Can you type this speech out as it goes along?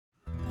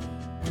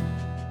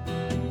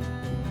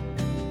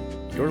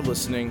You're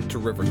listening to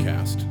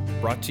Rivercast,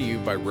 brought to you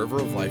by River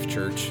of Life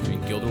Church in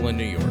Guilderland,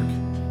 New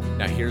York.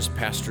 Now here's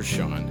Pastor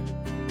Sean.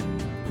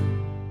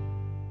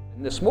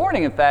 This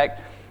morning, in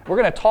fact, we're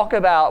going to talk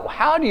about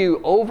how do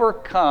you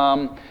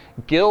overcome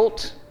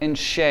guilt and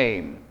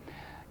shame.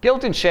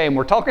 Guilt and shame.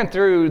 We're talking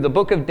through the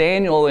book of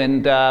Daniel,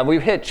 and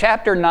we've hit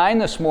chapter 9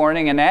 this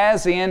morning, and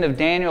as the end of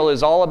Daniel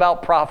is all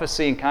about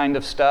prophecy and kind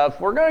of stuff,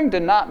 we're going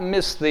to not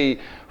miss the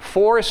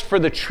forest for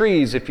the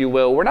trees, if you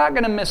will. We're not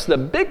going to miss the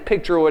big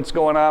picture of what's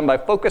going on by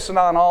focusing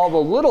on all the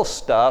little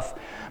stuff,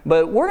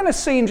 but we're going to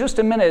see in just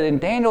a minute in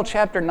Daniel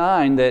chapter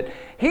 9 that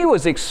Daniel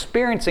was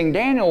experiencing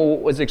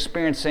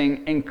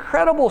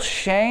incredible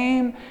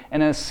shame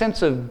and a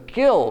sense of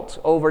guilt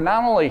over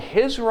not only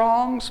his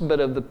wrongs, but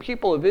of the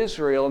people of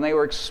Israel. And they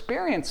were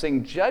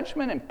experiencing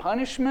judgment and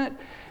punishment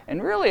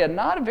and really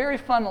not a very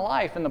fun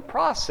life in the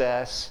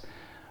process.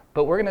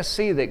 But we're going to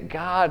see that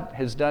God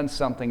has done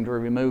something to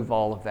remove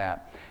all of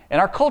that. In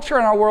our culture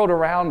and our world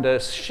around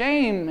us,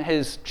 shame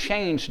has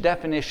changed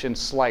definitions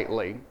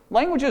slightly.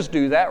 Languages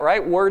do that,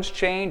 right? Words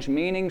change,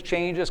 meaning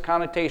changes,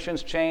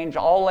 connotations change.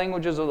 All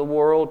languages of the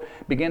world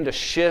begin to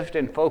shift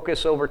and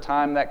focus over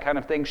time, that kind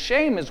of thing.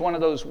 Shame is one of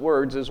those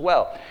words as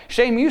well.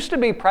 Shame used to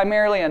be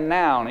primarily a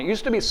noun. It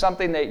used to be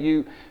something that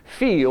you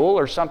feel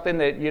or something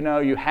that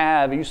you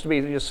have. It used to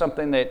be just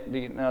something that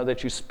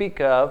that you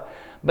speak of.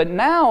 But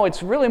now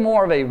it's really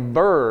more of a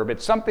verb.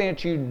 It's something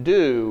that you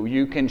do.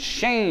 You can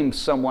shame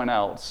someone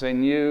else.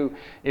 And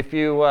if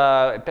you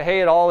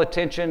pay at all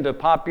attention to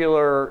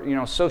popular,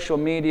 social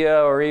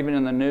media or even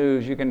in the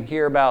news, you can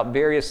hear about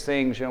various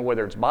things,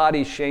 whether it's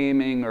body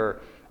shaming or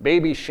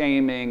baby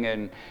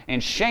shaming.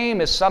 And shame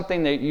is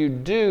something that you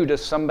do to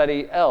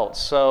somebody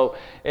else. So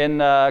in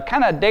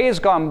kind of days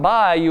gone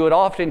by, you would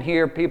often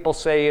hear people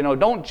say,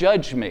 don't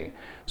judge me.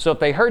 So if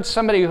they heard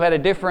somebody who had a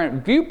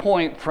different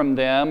viewpoint from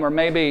them or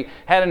maybe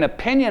had an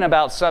opinion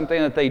about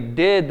something that they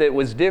did that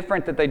was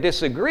different that they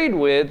disagreed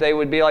with, they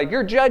would be like,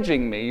 you're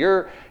judging me.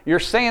 You're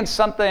saying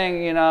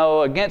something,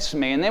 against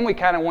me. And then we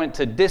kind of went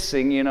to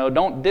dissing,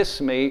 don't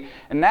diss me.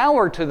 And now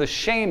we're to the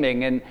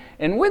shaming.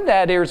 And with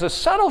that, there's a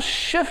subtle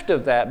shift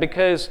of that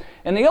because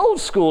in the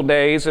old school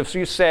days, if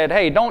you said,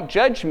 hey, don't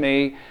judge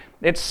me,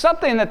 it's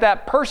something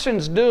that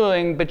person's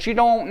doing, but you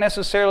don't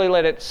necessarily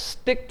let it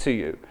stick to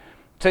you.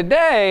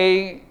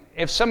 Today,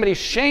 if somebody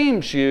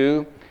shames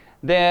you,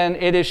 then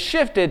it is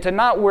shifted to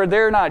not where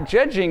they're not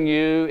judging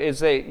you, is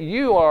that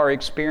you are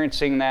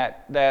experiencing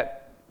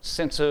that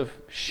sense of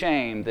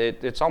shame,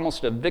 that it's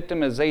almost a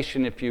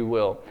victimization, if you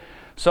will.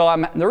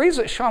 So the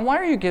reason, Sean, why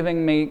are you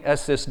giving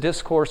us this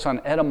discourse on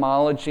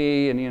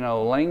etymology and,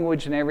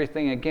 language and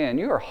everything? Again,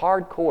 you are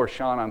hardcore,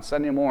 Sean, on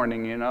Sunday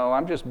morning,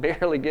 I'm just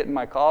barely getting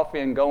my coffee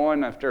and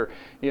going after,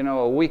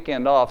 a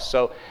weekend off.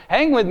 So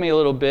hang with me a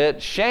little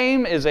bit.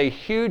 Shame is a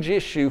huge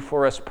issue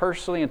for us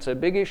personally. It's a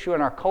big issue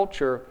in our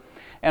culture.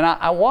 And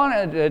I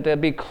wanted to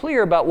be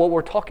clear about what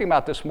we're talking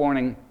about this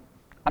morning.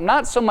 I'm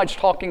not so much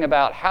talking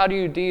about how do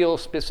you deal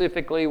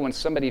specifically when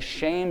somebody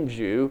shames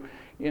you.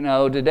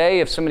 Today,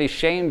 if somebody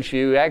shames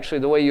you, actually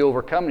the way you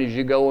overcome it is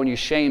you go and you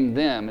shame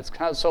them. It's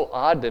kind of so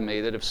odd to me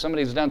that if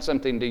somebody's done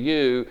something to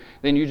you,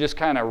 then you just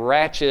kind of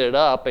ratchet it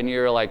up and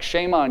you're like,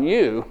 shame on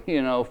you,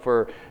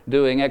 for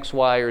doing X,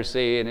 Y, or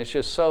Z. And it's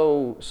just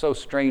so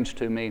strange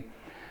to me.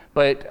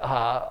 But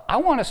I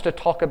want us to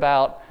talk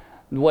about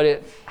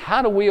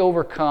how do we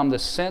overcome the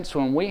sense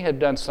when we have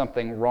done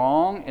something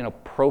wrong,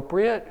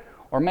 inappropriate,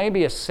 or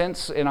maybe a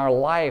sense in our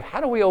life,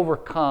 how do we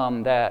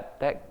overcome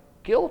that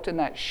guilt and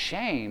that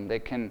shame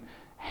that can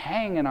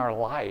hang in our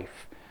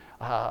life.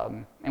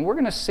 And we're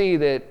going to see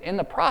that in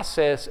the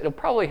process, it'll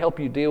probably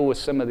help you deal with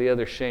some of the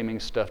other shaming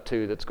stuff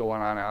too that's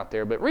going on out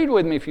there. But read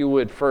with me if you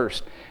would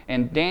first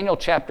in Daniel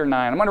chapter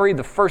 9. I'm going to read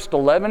the first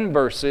 11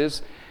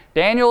 verses.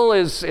 Daniel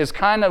is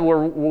kind of,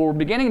 we're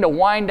beginning to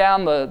wind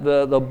down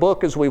the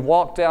book as we've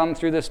walked down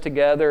through this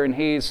together, and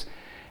he is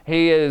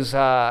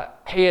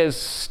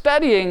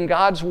studying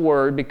God's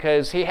Word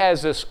because he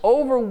has this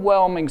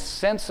overwhelming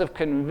sense of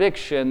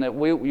conviction that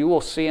you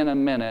will see in a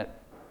minute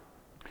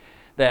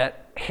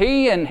that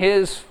he and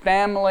his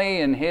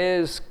family and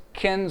his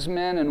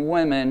kinsmen and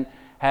women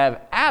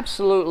have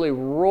absolutely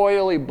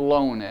royally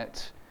blown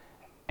it.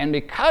 And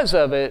because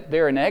of it,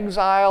 they're in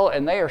exile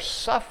and they are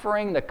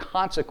suffering the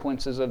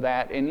consequences of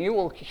that. And you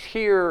will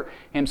hear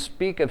him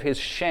speak of his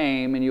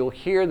shame and you'll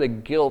hear the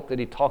guilt that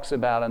he talks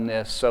about in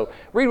this. So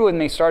read with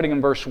me starting in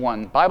verse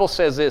 1. The Bible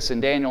says this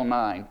in Daniel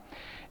 9.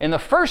 In the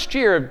first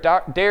year of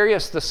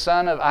Darius the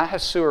son of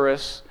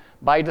Ahasuerus,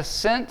 by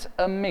descent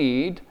a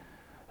Mede,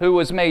 who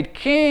was made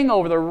king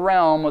over the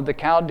realm of the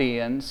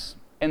Chaldeans,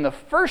 in the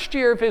first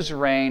year of his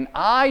reign,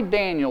 I,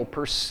 Daniel,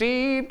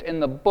 perceived in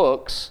the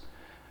books,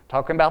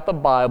 talking about the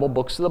Bible,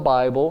 books of the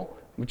Bible,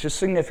 which is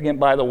significant,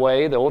 by the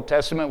way. The Old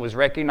Testament was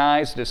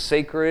recognized as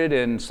sacred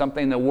and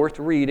something that worth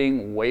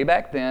reading way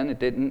back then.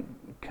 It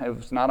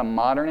was not a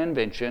modern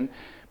invention.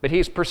 But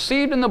he's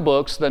perceived in the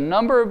books the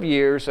number of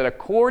years that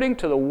according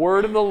to the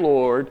word of the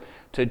Lord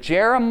to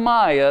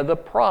Jeremiah the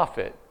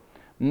prophet,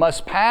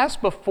 must pass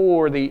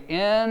before the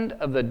end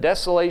of the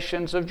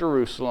desolations of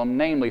Jerusalem,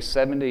 namely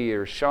 70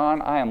 years. Sean,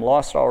 I am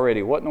lost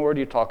already. What in the world are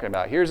you talking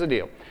about? Here's the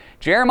deal.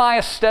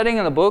 Daniel's studying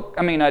the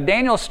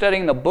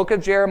book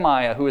of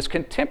Jeremiah, who is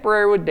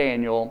contemporary with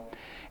Daniel.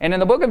 And in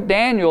the book of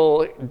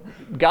Daniel,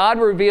 God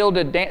revealed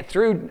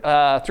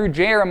through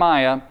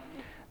Jeremiah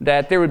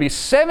that there would be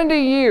 70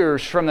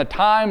 years from the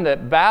time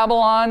that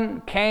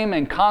Babylon came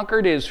and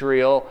conquered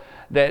Israel,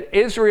 that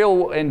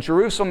Israel and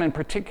Jerusalem in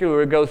particular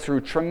would go through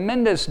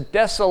tremendous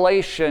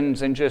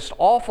desolations and just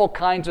awful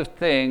kinds of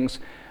things.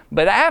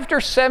 But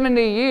after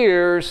 70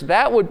 years,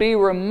 that would be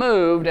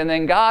removed, and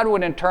then God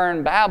would in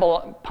turn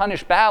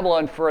punish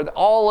Babylon for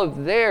all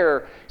of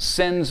their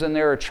sins and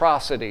their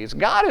atrocities.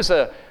 God is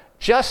a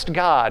just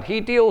God. He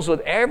deals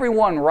with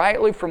everyone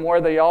rightly from where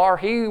they are.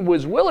 He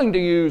was willing to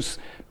use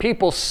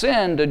people's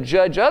sin to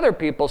judge other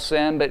people's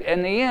sin, but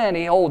in the end,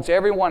 He holds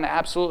everyone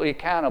absolutely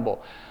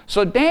accountable.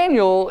 So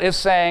Daniel is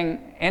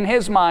saying, in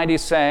his mind,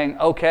 he's saying,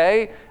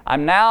 okay,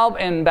 I'm now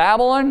in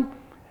Babylon,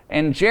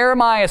 and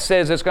Jeremiah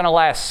says it's going to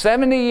last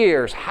 70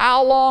 years.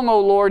 How long, O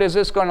Lord, is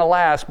this going to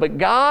last? But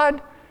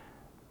God,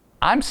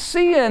 I'm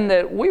seeing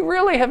that we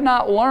really have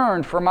not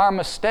learned from our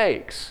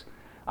mistakes.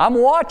 I'm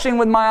watching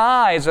with my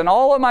eyes, and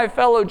all of my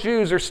fellow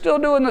Jews are still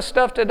doing the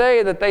stuff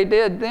today that they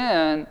did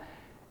then,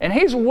 and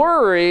He's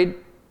worried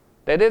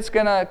that it's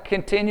going to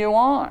continue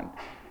on.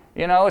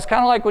 You know, it's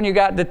kind of like when you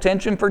got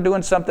detention for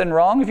doing something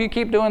wrong. If you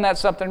keep doing that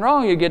something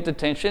wrong, you get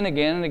detention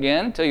again and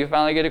again until you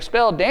finally get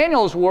expelled.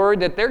 Daniel's worried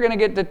that they're going to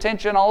get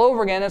detention all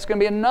over again. It's going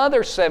to be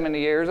another 70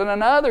 years and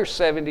another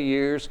 70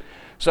 years.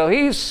 So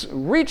he's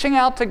reaching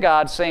out to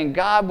God saying,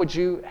 God, would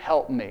you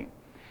help me?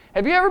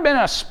 Have you ever been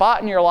in a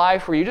spot in your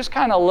life where you just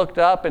kind of looked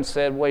up and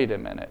said, wait a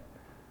minute,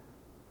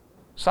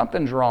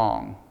 something's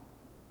wrong.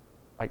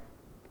 Like,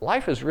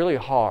 life is really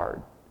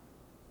hard.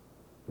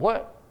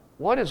 What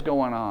is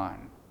going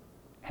on?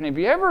 And have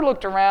you ever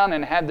looked around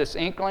and had this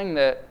inkling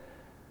that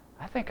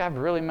I think I've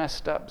really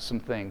messed up some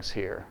things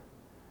here?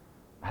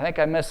 I think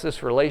I messed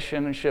this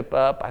relationship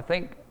up. I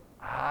think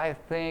I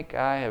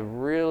have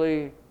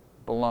really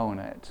blown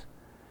it.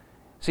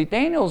 See,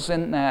 Daniel's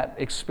in that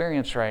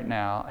experience right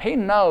now. He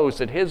knows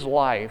that his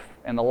life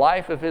and the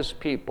life of his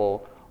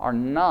people are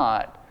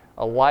not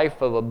a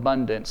life of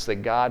abundance that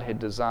God had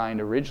designed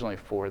originally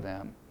for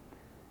them.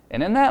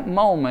 And in that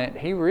moment,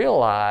 he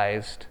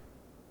realized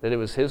that it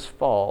was his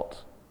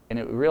fault, and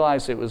he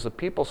realized it was the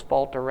people's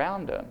fault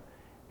around him.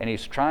 And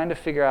he's trying to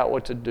figure out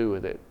what to do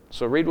with it.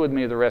 So read with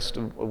me the rest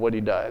of what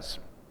he does.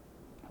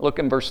 Look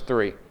in verse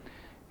 3.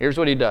 Here's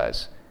what he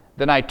does.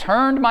 Then I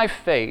turned my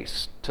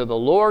face to the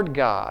Lord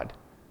God,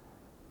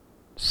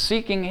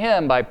 seeking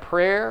Him by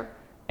prayer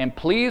and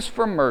pleas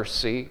for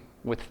mercy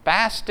with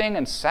fasting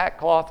and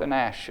sackcloth and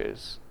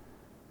ashes.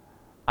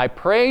 I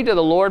prayed to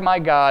the Lord my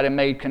God and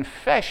made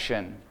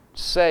confession,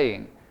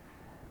 saying,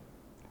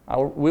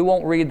 we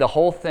won't read the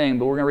whole thing,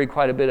 but we're going to read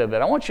quite a bit of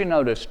it. I want you to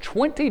notice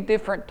 20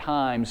 different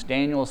times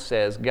Daniel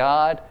says,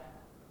 God,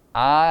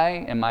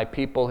 I and my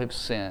people have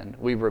sinned.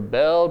 We've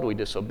rebelled, we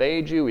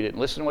disobeyed you, we didn't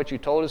listen to what you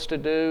told us to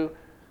do,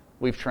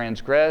 we've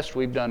transgressed,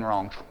 we've done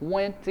wrong.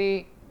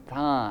 20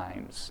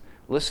 times.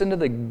 Listen to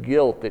the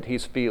guilt that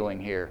he's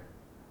feeling here.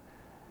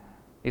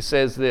 He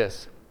says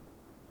this.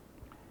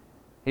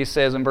 He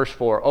says in verse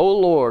 4, O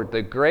Lord,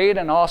 the great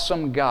and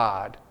awesome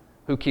God,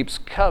 who keeps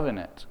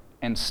covenant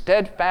and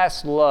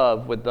steadfast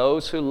love with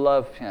those who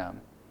love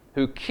Him,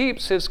 who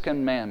keeps His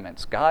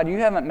commandments. God, you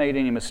haven't made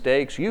any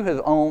mistakes. You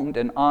have owned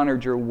and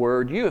honored your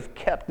word. You have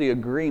kept the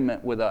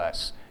agreement with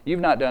us. You've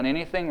not done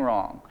anything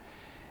wrong.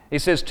 He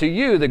says, to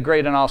you, the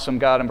great and awesome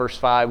God, in verse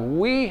 5,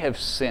 we have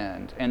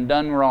sinned and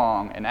done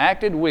wrong and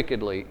acted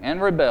wickedly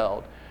and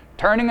rebelled,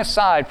 turning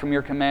aside from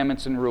your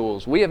commandments and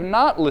rules. We have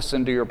not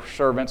listened to your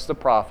servants, the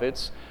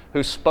prophets,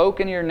 who spoke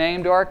in your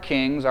name to our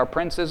kings, our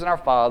princes, and our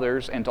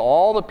fathers, and to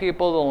all the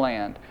people of the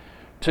land.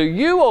 To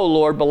you, O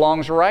Lord,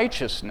 belongs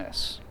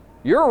righteousness.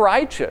 You're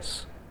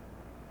righteous.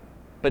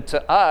 But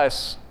to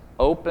us,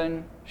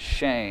 open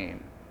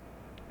shame,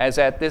 as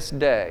at this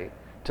day,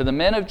 to the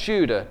men of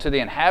Judah, to the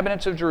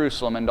inhabitants of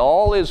Jerusalem, and to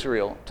all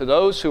Israel, to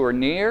those who are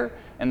near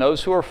and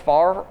those who are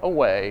far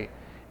away,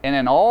 and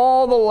in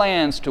all the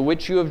lands to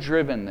which you have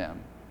driven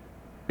them,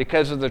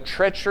 because of the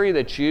treachery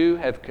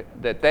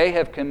that they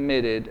have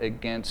committed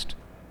against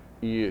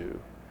you.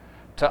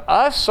 To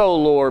us, O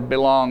Lord,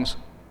 belongs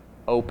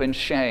open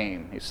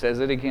shame. He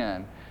says it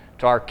again.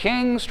 To our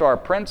kings, to our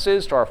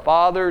princes, to our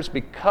fathers,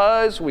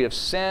 because we have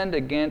sinned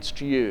against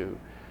you.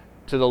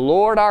 To the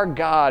Lord our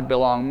God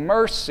belong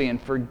mercy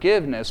and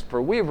forgiveness, for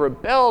we have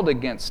rebelled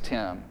against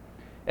Him,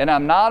 and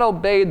have not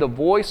obeyed the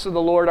voice of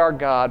the Lord our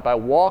God by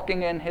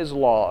walking in His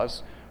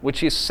laws, which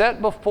He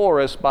set before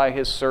us by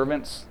His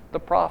servants the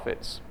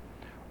prophets.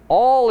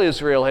 All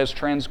Israel has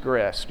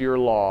transgressed your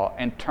law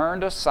and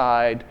turned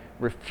aside,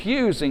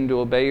 refusing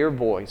to obey your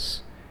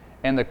voice.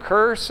 And the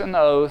curse and the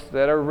oath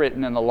that are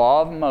written in the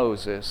law of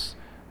Moses,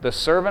 the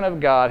servant of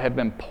God, have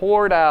been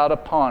poured out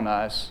upon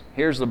us.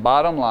 Here's the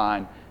bottom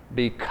line.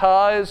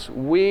 Because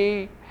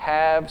we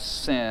have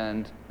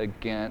sinned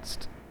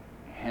against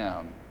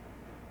Him.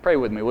 Pray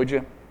with me, would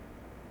you?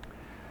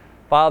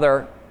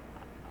 Father,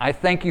 I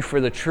thank you for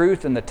the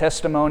truth and the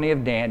testimony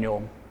of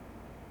Daniel.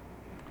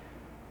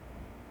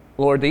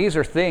 Lord, these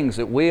are things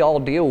that we all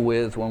deal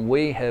with when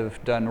we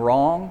have done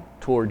wrong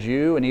toward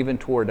you and even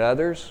toward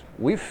others.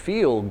 We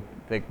feel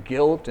the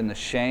guilt and the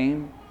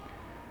shame.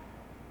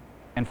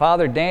 And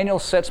Father, Daniel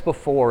sets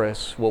before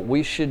us what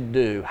we should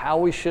do, how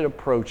we should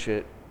approach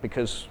it,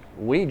 because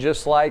we,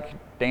 just like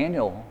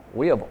Daniel,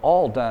 we have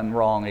all done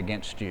wrong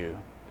against you.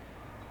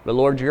 But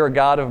Lord, you're a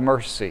God of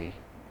mercy.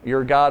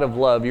 You're a God of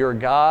love. You're a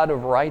God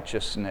of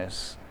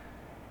righteousness.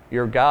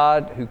 You're a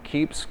God who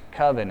keeps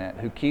covenant,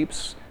 who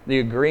keeps the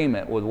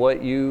agreement with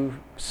what you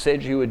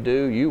said you would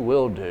do, you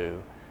will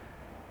do.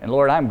 And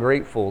Lord, I'm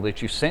grateful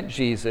that you sent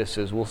Jesus,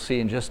 as we'll see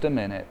in just a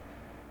minute,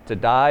 to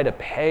die to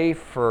pay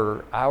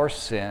for our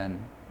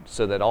sin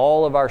so that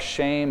all of our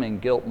shame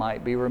and guilt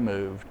might be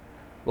removed.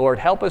 Lord,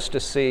 help us to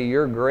see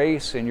your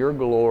grace and your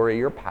glory,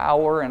 your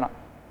power and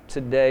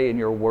today in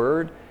your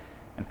word.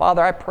 And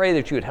Father, I pray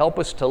that you would help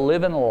us to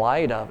live in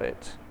light of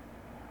it,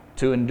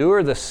 to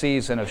endure the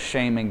season of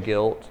shame and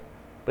guilt,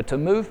 but to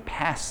move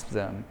past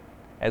them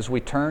as we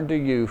turn to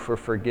you for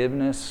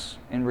forgiveness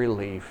and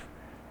relief.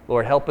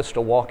 Lord, help us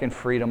to walk in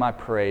freedom, I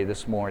pray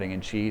this morning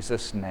in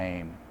Jesus'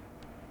 name.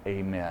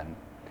 Amen.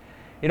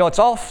 You know, it's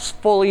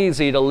awful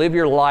easy to live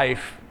your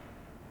life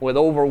with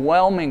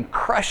overwhelming,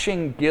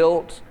 crushing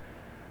guilt,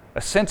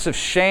 a sense of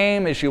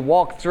shame as you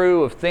walk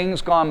through of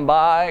things gone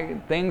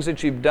by, things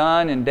that you've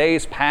done in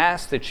days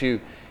past that you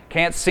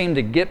can't seem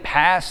to get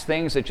past,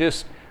 things that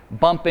just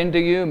bump into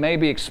you,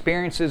 maybe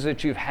experiences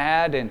that you've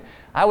had. And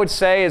I would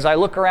say, as I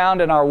look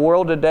around in our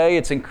world today,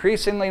 it's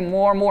increasingly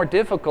more and more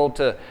difficult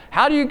to,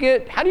 how do you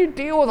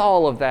deal with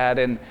all of that?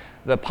 And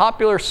the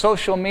popular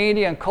social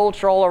media and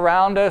culture all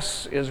around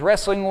us is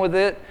wrestling with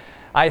it.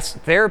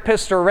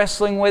 Therapists are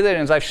wrestling with it,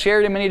 and as I've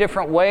shared in many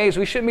different ways,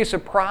 we shouldn't be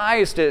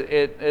surprised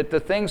at the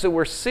things that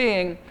we're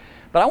seeing.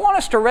 But I want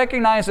us to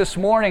recognize this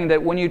morning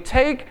that when you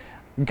take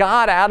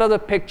God out of the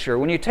picture,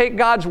 when you take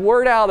God's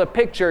Word out of the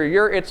picture,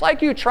 it's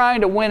like you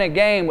trying to win a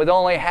game with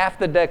only half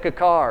the deck of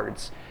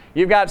cards.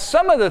 You've got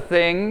some of the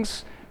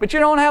things, but you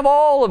don't have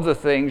all of the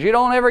things. You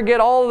don't ever get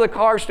all of the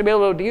cards to be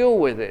able to deal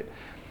with it.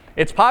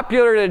 It's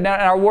popular in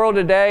our world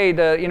today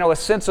a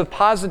sense of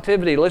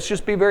positivity. Let's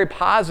just be very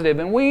positive.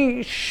 And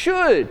we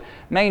should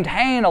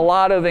maintain a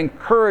lot of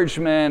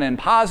encouragement and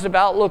positive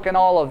outlook and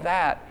all of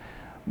that.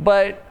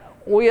 But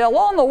we,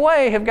 along the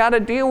way, have got to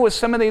deal with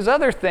some of these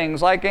other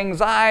things like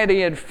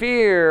anxiety and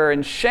fear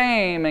and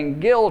shame and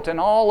guilt and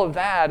all of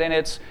that. And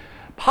it's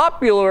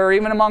popular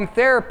even among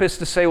therapists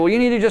to say, well, you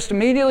need to just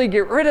immediately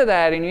get rid of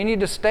that and you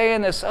need to stay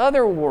in this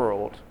other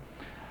world.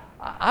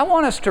 I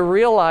want us to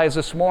realize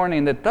this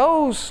morning that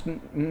those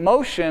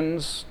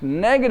emotions,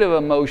 negative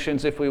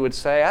emotions, if we would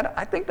say,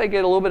 I think they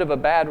get a little bit of a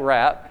bad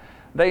rap.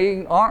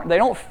 They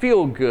don't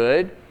feel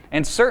good,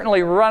 and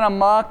certainly run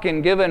amok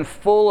and given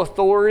full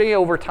authority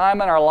over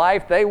time in our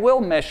life, they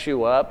will mess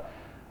you up.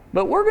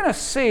 But we're going to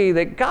see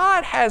that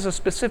God has a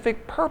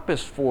specific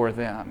purpose for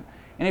them.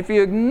 And if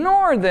you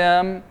ignore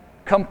them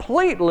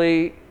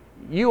completely,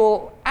 you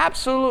will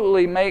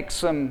absolutely make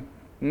some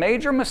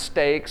major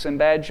mistakes and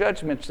bad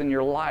judgments in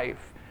your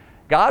life.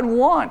 God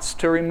wants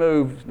to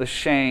remove the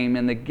shame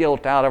and the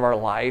guilt out of our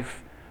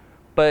life,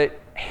 but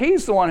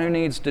He's the one who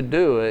needs to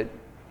do it,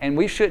 and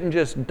we shouldn't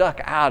just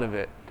duck out of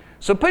it.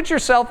 So put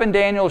yourself in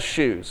Daniel's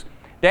shoes.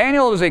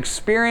 Daniel is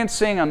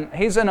experiencing,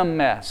 he's in a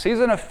mess. He's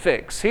in a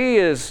fix. He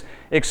is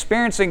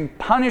experiencing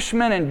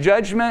punishment and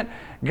judgment.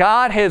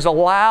 God has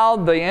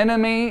allowed the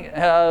enemy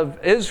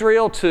of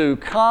Israel to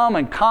come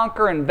and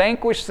conquer and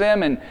vanquish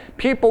them, and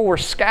people were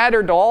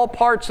scattered to all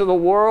parts of the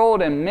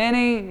world, and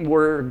many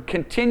were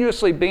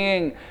continuously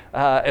being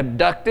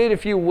abducted,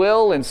 if you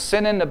will, and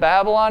sent into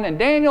Babylon. And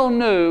Daniel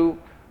knew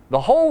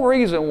the whole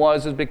reason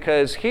is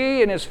because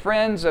he and his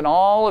friends and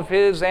all of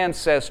his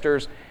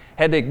ancestors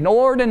had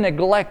ignored and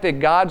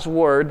neglected God's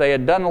Word. They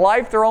had done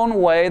life their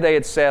own way. They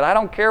had said, I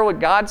don't care what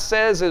God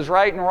says is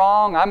right and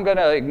wrong. I'm going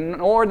to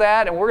ignore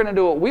that, and we're going to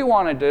do what we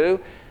want to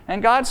do.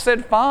 And God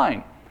said,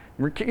 fine.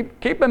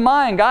 Keep in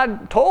mind,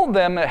 God told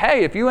them that,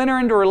 hey, if you enter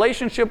into a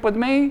relationship with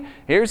me,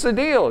 here's the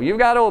deal. You've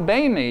got to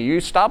obey me. You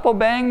stop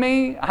obeying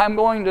me, I'm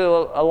going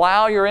to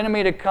allow your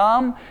enemy to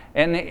come,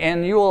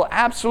 and you will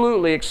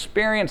absolutely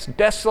experience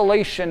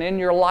desolation in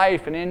your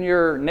life and in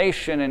your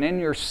nation and in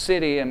your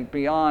city and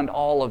beyond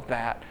all of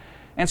that.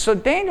 And so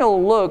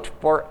Daniel looked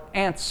for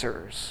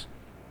answers,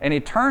 and he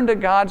turned to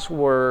God's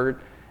Word,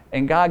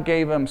 and God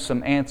gave him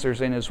some answers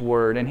in His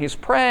Word. And he's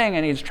praying,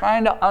 and he's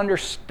trying to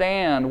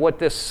understand what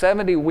this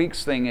 70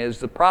 weeks thing is.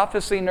 The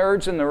prophecy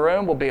nerds in the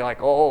room will be like,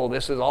 oh,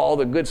 this is all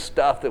the good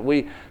stuff that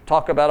we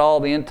talk about, all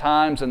the end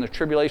times and the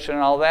tribulation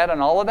and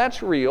all of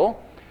that's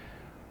real.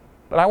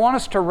 But I want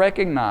us to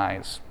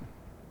recognize,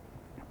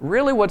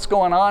 really what's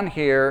going on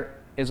here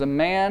is a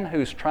man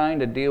who's trying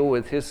to deal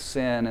with his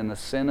sin and the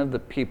sin of the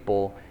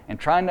people, and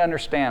trying to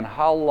understand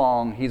how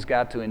long he's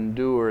got to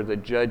endure the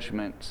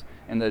judgments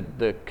and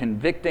the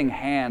convicting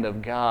hand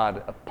of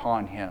God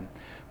upon him.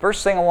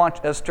 First thing I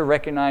want us to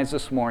recognize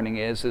this morning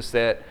is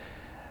that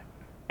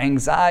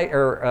anxiety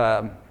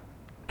or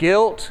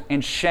guilt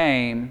and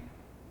shame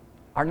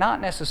are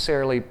not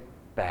necessarily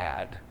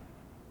bad.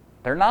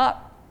 They're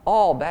not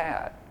all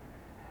bad.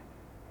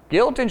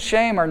 Guilt and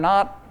shame are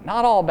not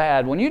all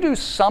bad. When you do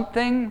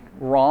something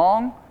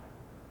wrong,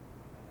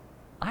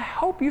 I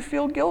hope you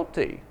feel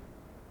guilty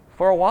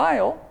for a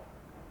while.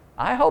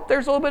 I hope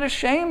there's a little bit of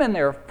shame in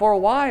there for a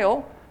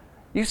while.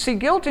 You see,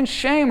 guilt and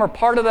shame are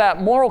part of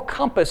that moral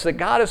compass that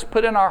God has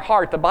put in our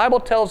heart. The Bible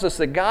tells us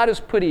that God has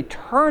put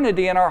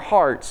eternity in our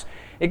hearts.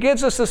 It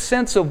gives us a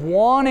sense of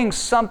wanting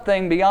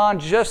something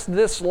beyond just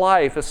this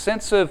life, a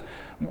sense of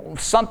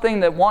something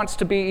that wants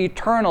to be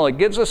eternal. It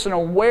gives us an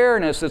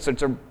awareness that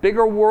it's a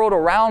bigger world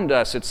around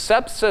us. It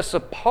sets us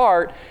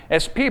apart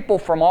as people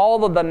from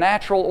all of the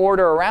natural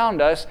order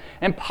around us.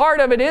 And part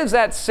of it is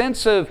that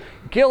sense of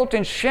guilt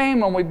and shame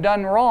when we've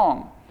done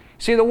wrong.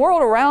 See, the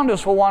world around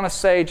us will want to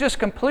say, just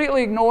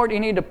completely ignore it, you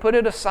need to put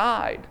it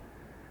aside.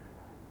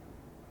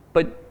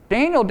 But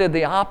Daniel did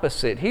the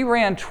opposite. He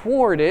ran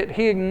toward it,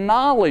 he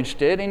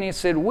acknowledged it, and he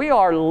said, we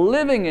are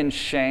living in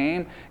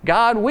shame.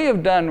 God, we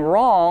have done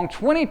wrong.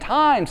 20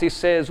 times he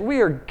says,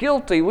 we are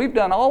guilty. We've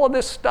done all of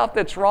this stuff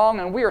that's wrong,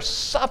 and we are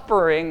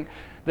suffering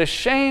the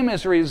shame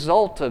as a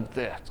result of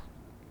this.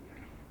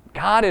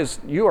 God,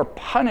 you are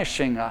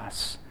punishing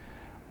us.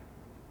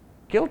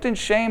 Guilt and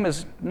shame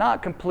is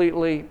not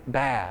completely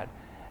bad.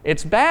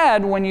 It's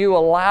bad when you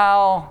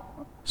allow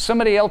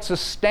somebody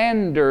else's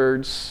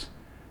standards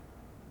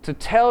to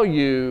tell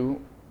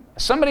you,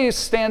 somebody's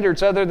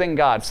standards other than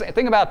God.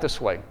 Think about it this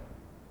way.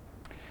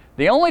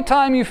 The only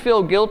time you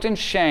feel guilt and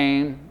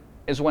shame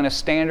is when a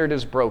standard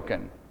is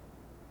broken.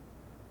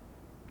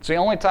 It's the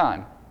only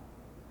time.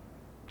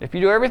 If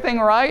you do everything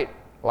right,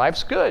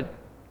 life's good.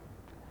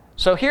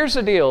 So here's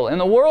the deal. In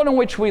the world in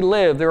which we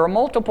live, there are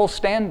multiple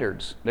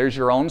standards. There's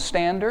your own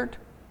standard.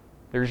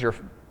 There's your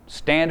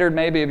standard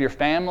maybe of your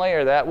family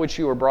or that which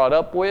you were brought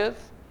up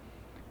with.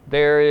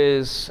 There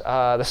is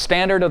the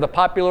standard of the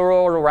popular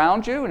world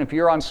around you, and if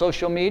you're on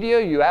social media,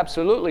 you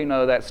absolutely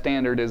know that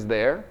standard is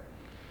there.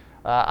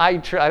 I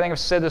think I've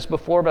said this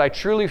before, but I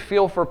truly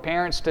feel for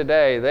parents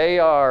today.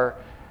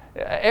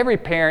 Every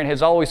parent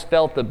has always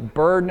felt the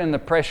burden and the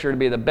pressure to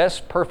be the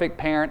best perfect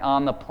parent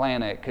on the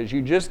planet, because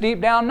you just deep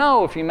down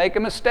know if you make a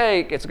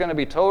mistake, it's going to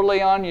be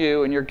totally on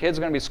you and your kid's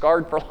going to be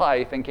scarred for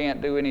life and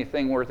can't do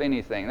anything worth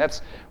anything.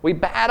 We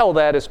battle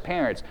that as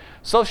parents.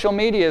 Social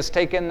media has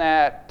taken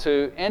that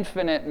to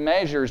infinite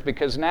measures,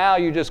 because now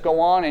you just go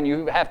on and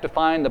you have to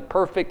find the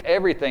perfect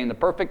everything, the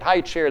perfect high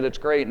chair that's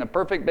great, and the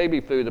perfect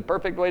baby food, the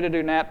perfect way to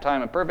do nap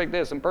time, and perfect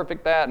this and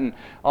perfect that, and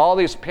all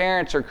these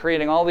parents are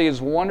creating all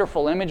these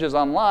wonderful images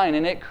online.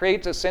 And it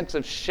creates a sense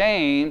of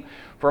shame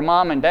for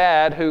mom and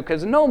dad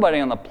because nobody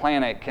on the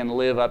planet can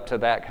live up to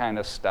that kind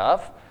of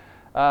stuff.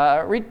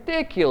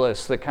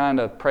 Ridiculous, the kind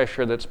of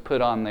pressure that's put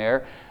on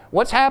there.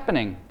 What's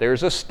happening?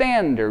 There's a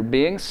standard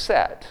being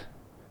set.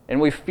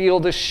 And we feel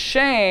the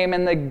shame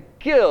and the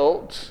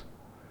guilt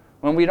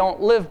when we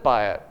don't live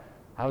by it.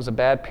 I was a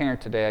bad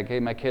parent today. I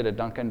gave my kid a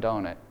Dunkin'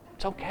 Donut.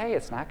 It's okay.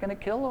 It's not going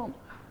to kill them.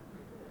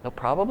 They'll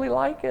probably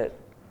like it.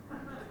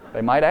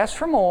 They might ask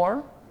for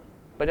more,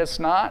 but it's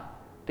not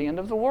the end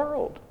of the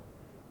world.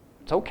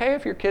 It's okay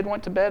if your kid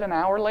went to bed an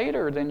hour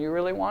later than you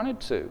really wanted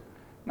to.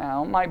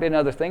 Now, it might be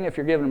another thing if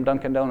you're giving them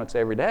Dunkin' Donuts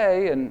every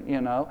day, and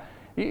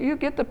you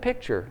get the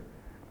picture.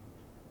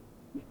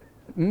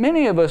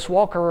 Many of us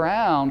walk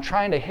around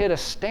trying to hit a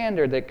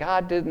standard that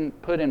God didn't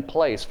put in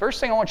place. First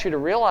thing I want you to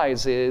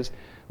realize is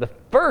the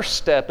first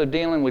step of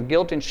dealing with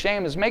guilt and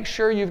shame is make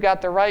sure you've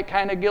got the right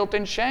kind of guilt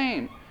and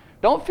shame.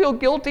 Don't feel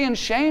guilty and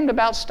shamed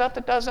about stuff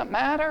that doesn't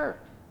matter.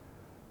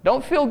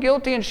 Don't feel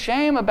guilty and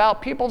shame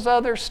about people's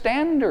other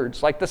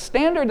standards. Like the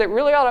standard that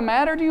really ought to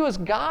matter to you is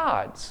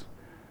God's.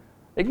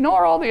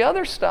 Ignore all the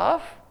other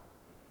stuff.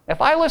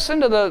 If I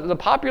listened to the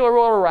popular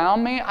world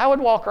around me, I would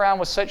walk around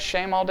with such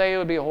shame all day it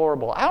would be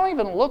horrible. I don't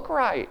even look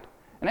right.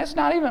 And it's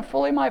not even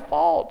fully my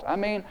fault. I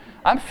mean,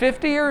 I'm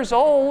 50 years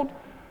old.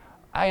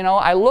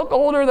 I look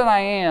older than I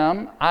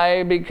am.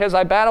 Because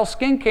I battle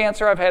skin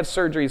cancer, I've had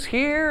surgeries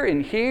here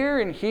and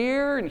here and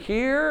here and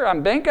here.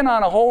 I'm banking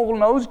on a whole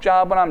nose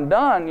job when I'm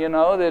done,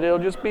 that it'll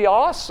just be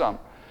awesome.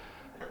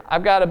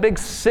 I've got a big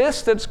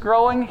cyst that's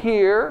growing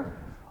here.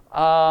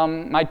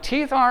 My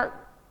teeth aren't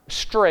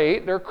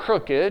straight, they're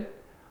crooked.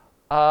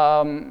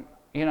 I'm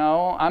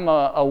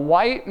a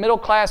white,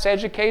 middle-class,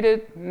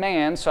 educated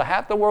man, so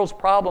half the world's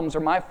problems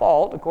are my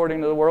fault,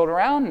 according to the world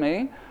around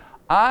me.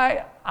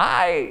 I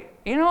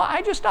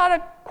just ought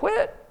to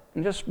quit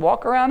and just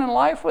walk around in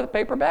life with a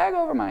paper bag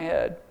over my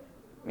head.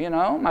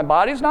 My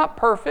body's not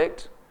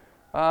perfect.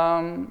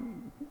 Got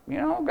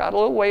a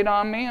little weight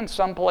on me in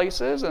some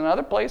places, and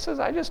other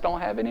places I just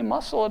don't have any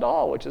muscle at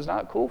all, which is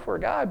not cool for a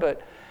guy.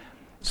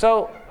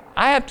 So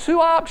I have two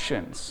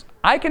options.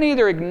 I can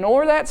either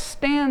ignore that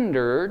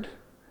standard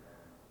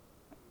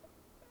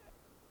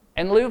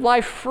and live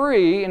life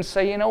free and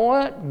say, you know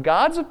what?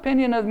 God's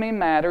opinion of me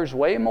matters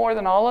way more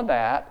than all of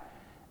that.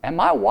 And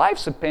my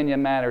wife's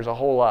opinion matters a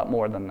whole lot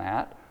more than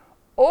that.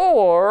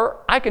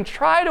 Or I can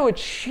try to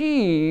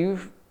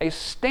achieve a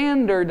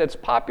standard that's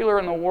popular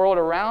in the world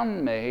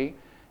around me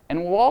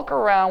and walk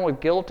around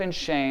with guilt and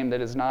shame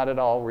that is not at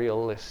all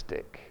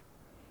realistic.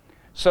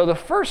 So the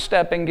first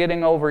step in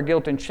getting over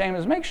guilt and shame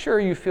is make sure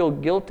you feel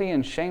guilty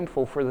and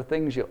shameful for the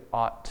things you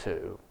ought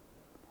to.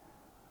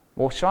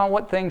 Well, Sean,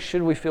 what things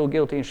should we feel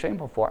guilty and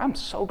shameful for? I'm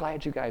so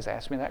glad you guys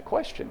asked me that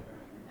question.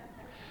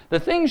 The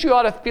things you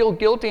ought to feel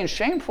guilty and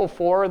shameful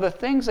for are the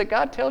things that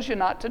God tells you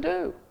not to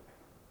do.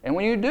 And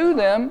when you do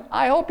them,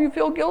 I hope you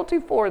feel guilty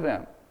for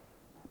them,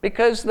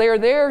 because they are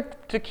there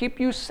to keep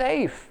you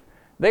safe.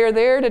 They are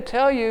there to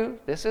tell you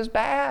this is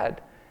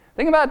bad.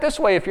 Think about it this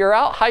way. If you're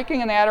out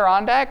hiking in the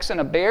Adirondacks and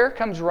a bear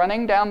comes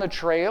running down the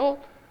trail,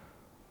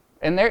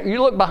 and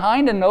you look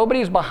behind and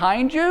nobody's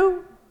behind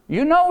you,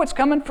 you know it's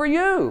coming for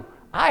you.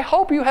 I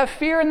hope you have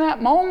fear in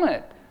that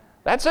moment.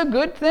 That's a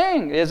good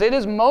thing, is it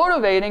is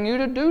motivating you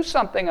to do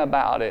something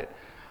about it.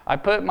 I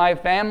put my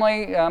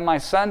family, my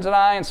sons and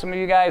I, and some of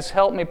you guys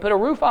helped me put a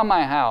roof on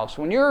my house.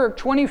 When you're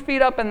 20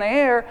 feet up in the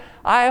air,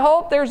 I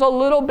hope there's a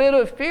little bit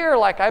of fear,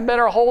 like I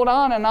better hold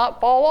on and not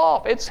fall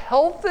off. It's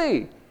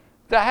healthy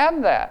to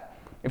have that.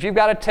 If you've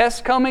got a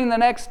test coming the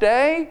next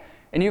day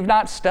and you've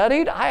not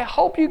studied, I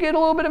hope you get a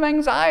little bit of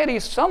anxiety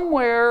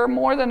somewhere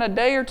more than a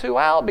day or two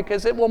out,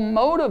 because it will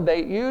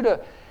motivate you to,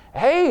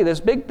 hey, this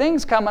big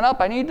thing's coming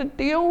up, I need to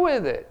deal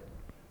with it.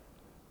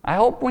 I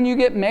hope when you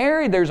get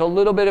married, there's a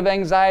little bit of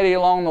anxiety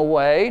along the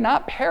way,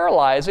 not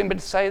paralyzing, but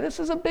to say, this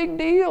is a big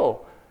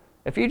deal.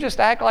 If you just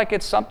act like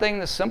it's something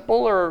that's simple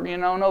or,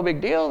 no big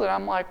deal, then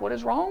I'm like, what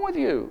is wrong with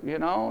you? You're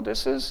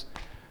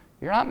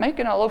not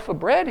making a loaf of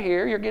bread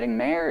here, you're getting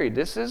married.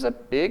 This is a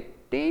big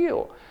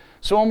deal.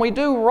 So when we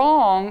do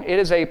wrong, it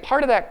is a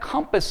part of that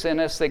compass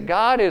in us that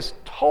God has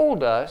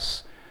told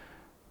us,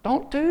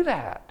 don't do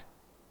that.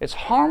 It's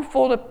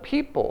harmful to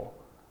people.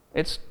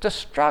 It's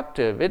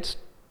destructive. It's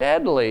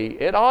deadly.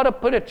 It ought to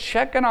put a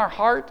check in our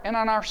heart and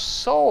on our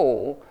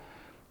soul.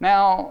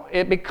 Now,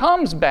 it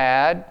becomes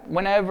bad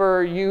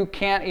whenever you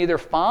can't either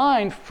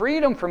find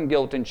freedom from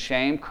guilt and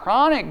shame.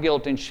 Chronic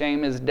guilt and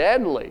shame is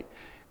deadly.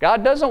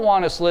 God doesn't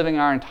want us living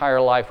our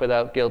entire life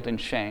without guilt and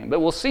shame. But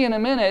we'll see in a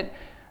minute,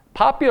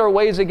 popular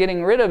ways of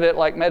getting rid of it,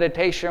 like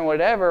meditation or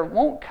whatever,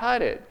 won't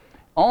cut it.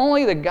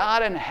 Only the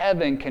God in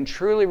heaven can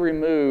truly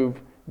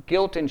remove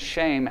guilt and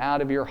shame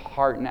out of your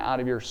heart and out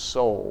of your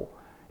soul.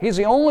 He's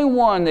the only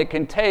one that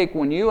can take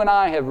when you and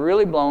I have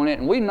really blown it,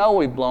 and we know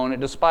we've blown it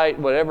despite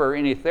whatever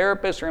any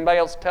therapist or anybody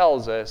else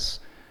tells us,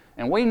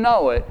 and we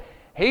know it.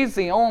 He's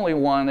the only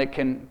one that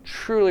can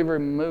truly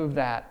remove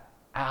that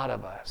out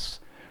of us.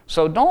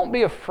 So don't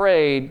be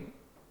afraid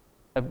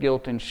of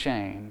guilt and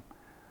shame,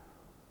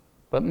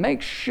 but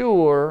make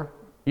sure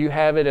you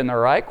have it in the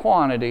right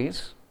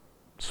quantities,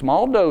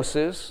 small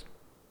doses,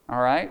 all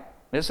right?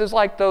 This is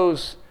like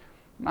those,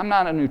 I'm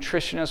not a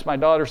nutritionist, my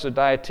daughter's a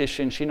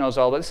dietitian, she knows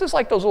all that. This is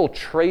like those little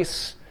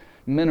trace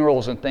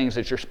minerals and things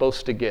that you're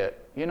supposed to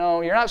get. You're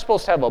not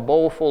supposed to have a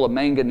bowl full of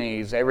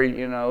manganese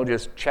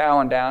just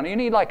chowing down. You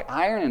need like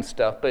iron and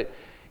stuff, but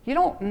you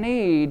don't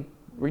need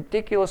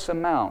ridiculous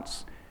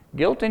amounts.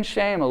 Guilt and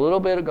shame, a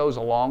little bit, it goes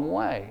a long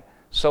way.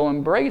 So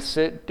embrace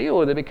it, deal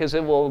with it, because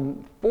it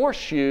will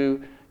force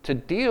you to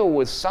deal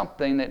with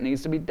something that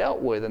needs to be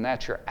dealt with, and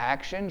that's your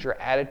actions, your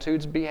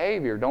attitudes,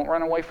 behavior. Don't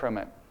run away from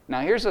it.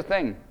 Now here's the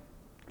thing.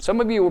 Some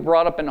of you were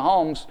brought up in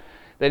homes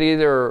that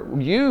either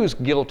use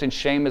guilt and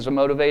shame as a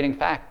motivating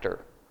factor,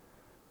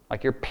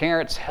 like your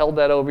parents held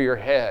that over your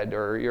head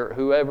or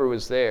whoever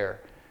was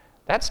there.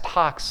 That's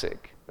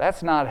toxic.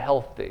 That's not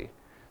healthy.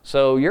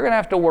 So you're going to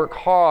have to work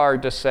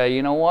hard to say,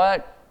 you know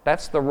what?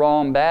 That's the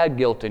wrong, bad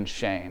guilt and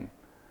shame.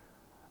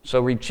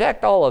 So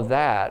reject all of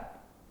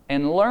that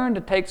and learn to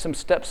take some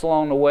steps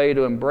along the way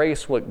to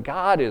embrace what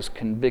God is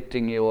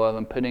convicting you of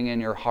and putting in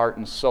your heart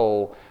and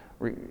soul.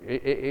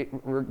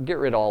 Get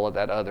rid of all of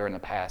that other in the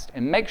past.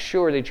 And make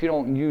sure that you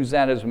don't use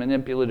that as a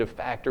manipulative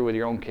factor with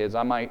your own kids.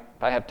 If I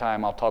have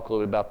time, I'll talk a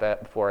little bit about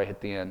that before I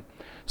hit the end.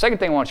 Second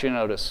thing I want you to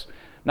notice,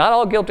 not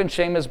all guilt and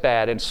shame is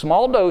bad. In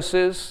small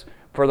doses,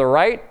 for the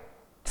right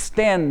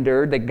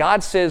standard that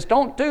God says,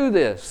 don't do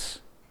this,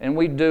 and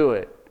we do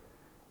it.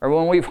 Or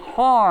when we've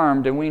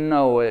harmed and we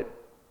know it,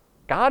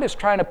 God is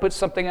trying to put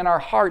something in our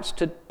hearts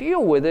to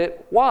deal with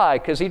it. Why?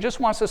 Because He just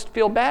wants us to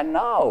feel bad?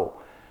 No.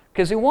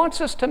 Because He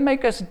wants us to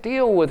make us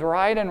deal with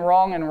right and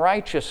wrong and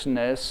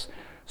righteousness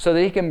so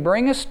that He can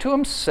bring us to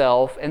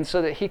Himself and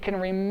so that He can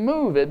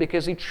remove it,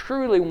 because He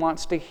truly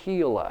wants to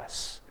heal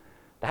us.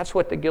 That's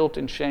what the guilt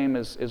and shame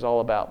is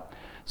all about.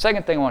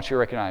 Second thing I want you to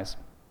recognize.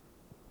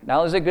 Not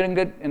only is it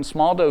good in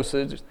small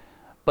doses,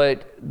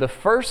 but the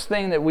first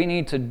thing that we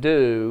need to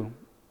do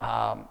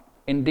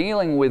in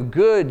dealing with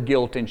good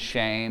guilt and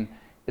shame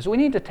is we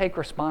need to take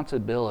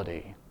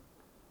responsibility.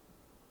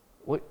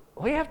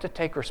 We have to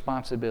take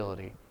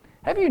responsibility.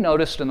 Have you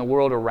noticed in the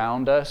world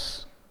around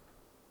us,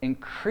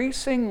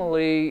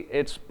 increasingly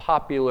it's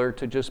popular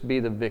to just be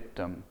the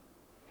victim.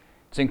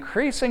 It's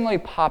increasingly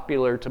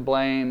popular to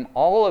blame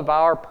all of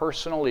our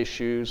personal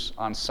issues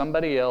on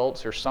somebody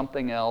else or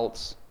something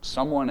else,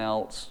 someone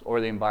else,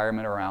 or the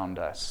environment around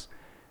us.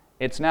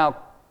 It's now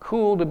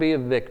cool to be a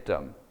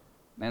victim.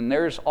 And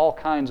there's all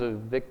kinds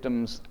of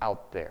victims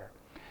out there.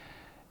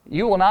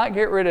 You will not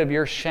get rid of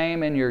your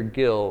shame and your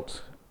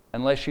guilt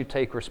unless you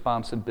take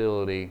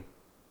responsibility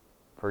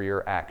for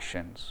your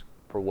actions,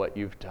 for what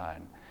you've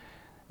done.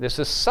 This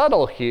is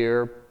subtle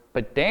here,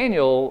 but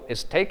Daniel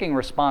is taking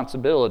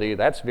responsibility,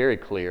 that's very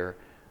clear,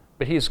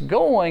 but he's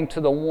going to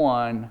the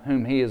one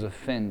whom he has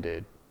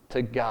offended,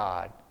 to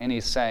God, and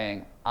he's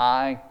saying,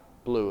 I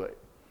blew it.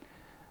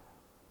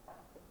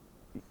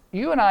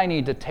 You and I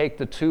need to take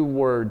the two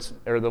words,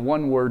 or the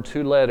one word,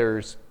 two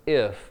letters,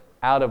 if,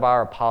 out of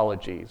our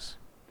apologies.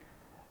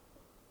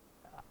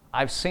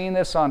 I've seen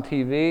this on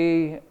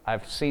TV.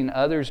 I've seen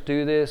others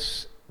do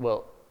this.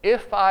 Well,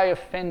 if I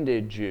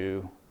offended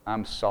you,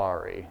 I'm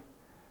sorry.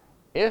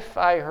 If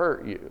I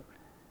hurt you,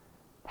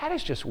 that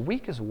is just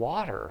weak as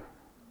water.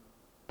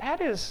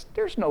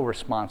 There's no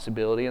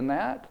responsibility in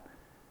that.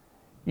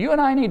 You and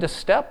I need to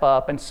step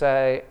up and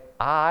say,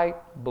 I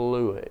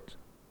blew it.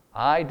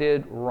 I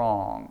did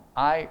wrong.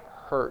 I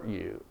hurt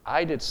you.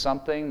 I did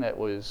something that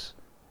was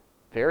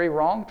very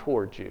wrong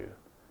towards you.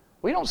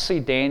 We don't see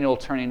Daniel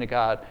turning to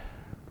God,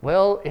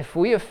 well, if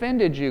we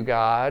offended you,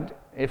 God,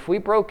 if we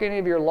broke any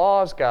of your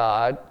laws,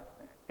 God,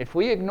 if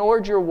we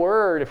ignored your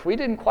word, if we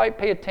didn't quite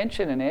pay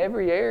attention in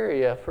every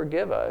area,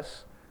 forgive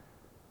us.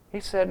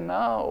 He said,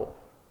 no,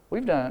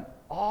 we've done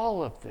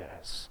all of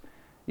this.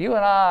 You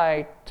and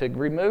I, to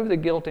remove the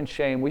guilt and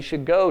shame, we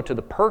should go to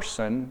the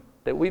person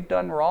that we've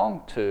done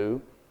wrong to,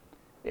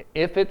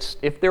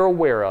 if they're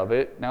aware of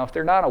it. Now, if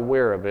they're not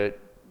aware of it,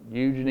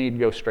 you need to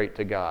go straight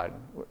to God.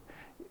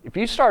 If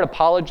you start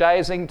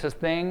apologizing to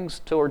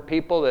things toward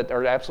people that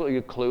are absolutely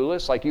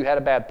clueless, like you had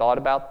a bad thought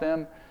about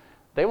them,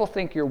 they will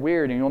think you're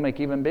weird and you'll make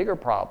even bigger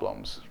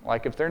problems.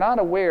 Like if they're not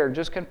aware,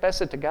 just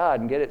confess it to God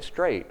and get it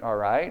straight, all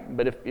right?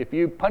 But if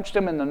you punched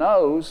them in the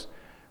nose,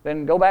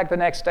 then go back the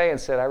next day and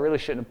said, I really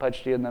shouldn't have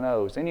punched you in the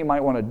nose. Then you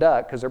might want to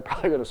duck because they're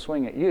probably going to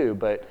swing at you,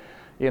 but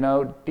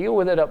deal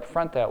with it up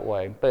front that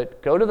way.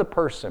 But go to the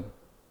person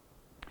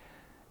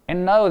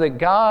and know that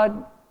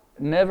God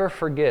never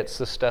forgets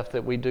the stuff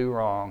that we do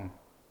wrong,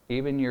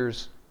 even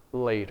years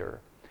later.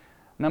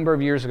 A number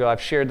of years ago,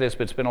 I've shared this,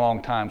 but it's been a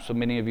long time, so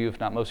many of you, if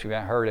not most of you,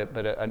 haven't heard it,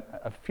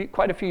 but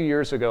quite a few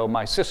years ago,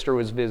 my sister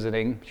was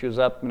visiting. She was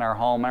up in our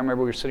home. I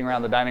remember we were sitting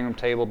around the dining room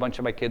table. A bunch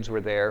of my kids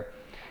were there.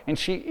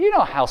 And you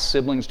know how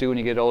siblings do when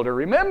you get older.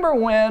 Remember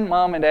when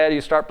Mom and Dad,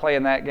 you start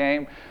playing that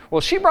game?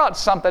 Well, she brought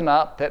something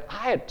up that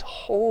I had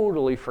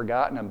totally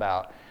forgotten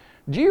about.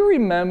 Do you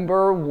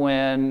remember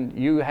when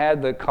you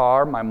had the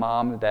car, my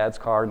mom and dad's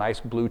car, nice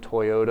blue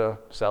Toyota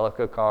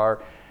Celica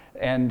car,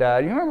 and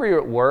you remember you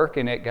were at work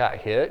and it got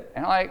hit?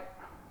 And I'm like,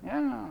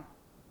 yeah.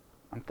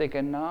 I'm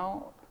thinking,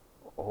 no.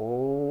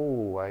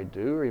 Oh, I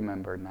do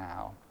remember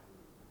now.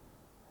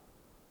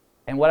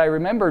 And what I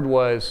remembered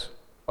was,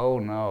 oh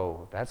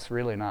no, that's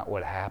really not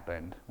what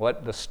happened.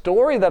 What the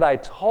story that I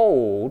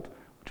told,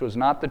 which was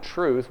not the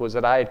truth, was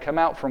that I had come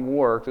out from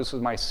work. This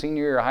was my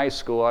senior year of high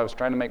school. I was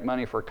trying to make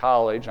money for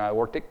college, and I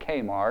worked at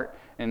Kmart,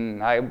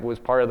 and I was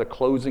part of the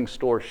closing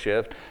store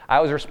shift. I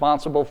was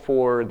responsible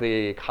for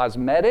the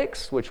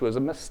cosmetics, which was a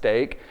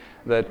mistake,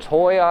 the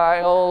toy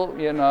aisle,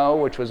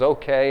 which was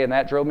okay, and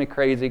that drove me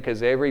crazy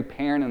because every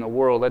parent in the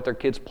world let their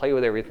kids play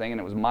with everything,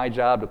 and it was my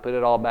job to put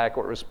it all back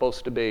where it was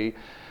supposed to be.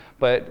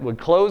 But we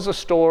closed the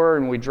store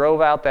and we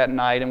drove out that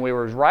night, and we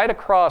were right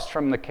across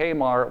from the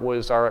Kmart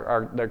was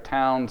their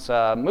town's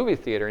movie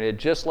theater, and it had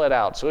just let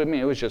out. So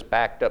it was just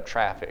backed up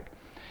traffic.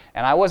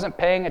 And I wasn't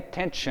paying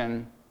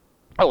attention.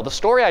 Oh, the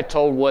story I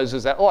told was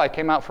that, I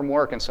came out from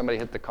work and somebody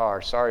hit the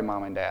car. Sorry,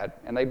 Mom and Dad.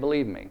 And they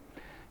believed me.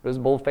 It was a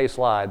bold-faced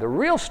lie. The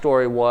real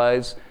story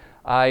was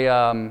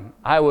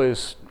I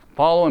was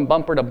following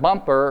bumper to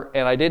bumper,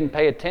 and I didn't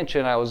pay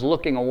attention. I was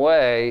looking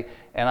away,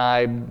 and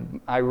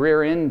I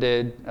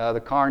rear-ended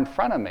the car in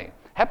front of me.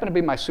 Happened to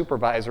be my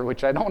supervisor,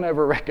 which I don't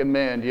ever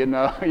recommend, you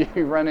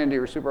run into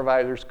your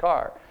supervisor's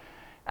car.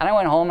 And I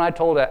went home and I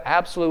told an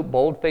absolute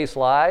bold-faced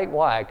lie.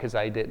 Why? Because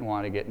I didn't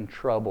want to get in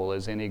trouble,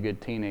 as any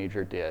good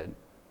teenager did.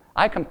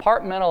 I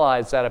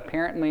compartmentalized that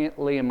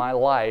apparently in my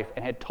life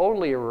and had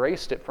totally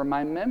erased it from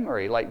my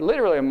memory. Like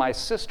literally, when my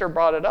sister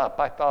brought it up,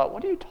 I thought,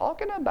 what are you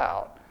talking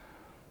about?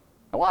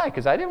 Why?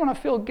 Because I didn't want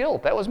to feel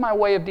guilt. That was my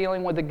way of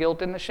dealing with the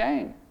guilt and the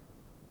shame.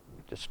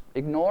 Just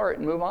ignore it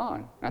and move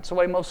on. That's the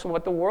way most of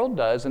what the world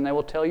does, and they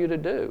will tell you to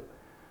do.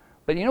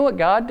 But you know what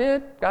God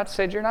did? God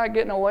said, you're not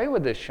getting away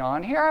with this,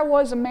 Sean. Here I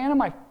was, a man in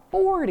my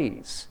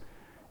 40s,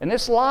 and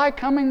this lie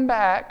coming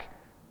back,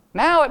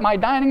 now at my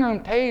dining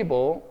room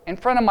table, in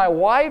front of my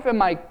wife and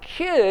my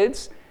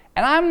kids,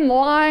 and I'm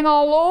lying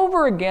all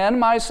over again.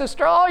 My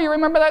sister, you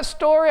remember that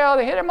story how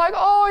they hit him? I'm like,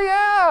 oh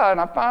yeah. And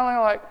I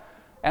finally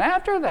and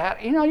after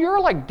that, you're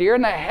like deer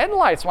in the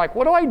headlights. I'm like,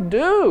 what do I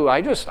do?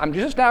 I'm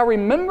just now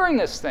remembering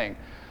this thing.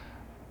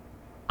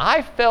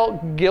 I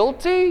felt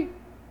guilty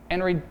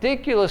and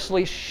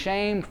ridiculously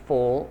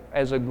shameful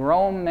as a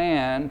grown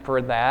man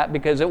for that,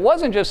 because it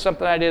wasn't just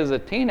something I did as a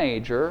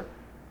teenager.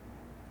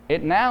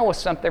 It now was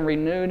something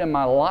renewed in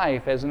my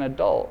life as an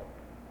adult.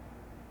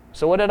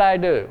 So what did I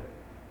do?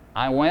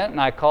 I went and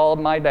I called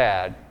my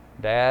dad.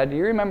 Dad, do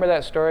you remember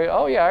that story?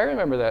 Oh yeah, I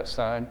remember that,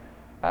 son.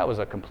 That was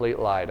a complete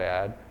lie,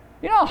 Dad.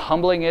 You know how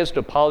humbling it is to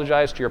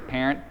apologize to your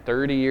parent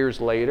 30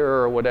 years later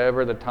or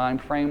whatever the time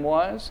frame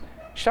was?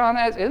 Sean,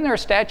 isn't there a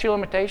statute of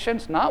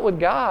limitations? Not with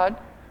God.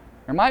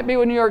 There might be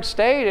with New York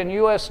State and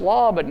U.S.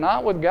 law, but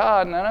not with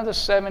God. None of the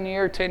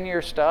 7-year,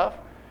 10-year stuff.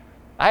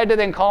 I had to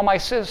then call my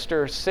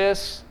sister.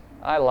 Sis,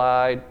 I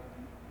lied.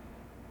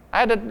 I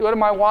had to go to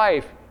my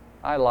wife.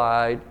 I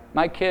lied.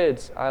 My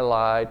kids, I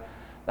lied.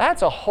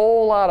 That's a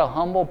whole lot of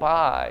humble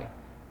pie.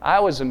 I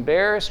was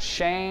embarrassed,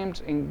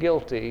 shamed, and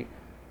guilty.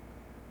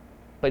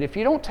 But if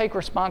you don't take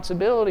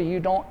responsibility, you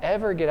don't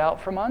ever get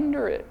out from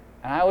under it.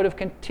 And I would have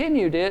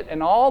continued it,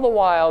 and all the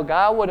while,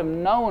 God would have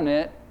known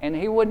it, and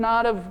He would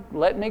not have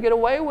let me get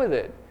away with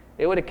it.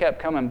 It would have kept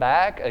coming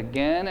back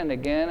again and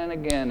again and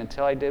again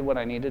until I did what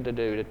I needed to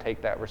do to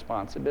take that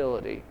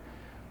responsibility.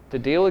 To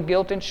deal with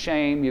guilt and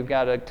shame, you've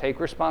got to take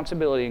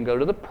responsibility and go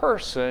to the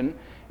person,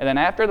 and then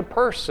after the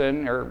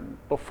person, or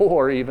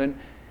before even,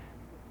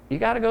 you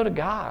got to go to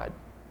God.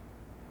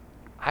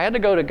 I had to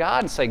go to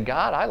God and say,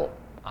 God,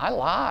 I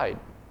lied.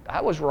 I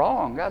was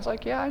wrong. God's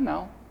like, yeah, I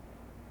know.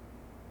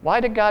 Why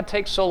did God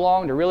take so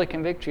long to really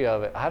convict you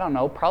of it? I don't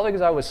know. Probably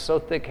because I was so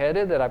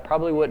thick-headed that I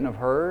probably wouldn't have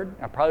heard.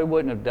 I probably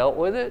wouldn't have dealt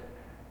with it.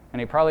 And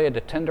He probably had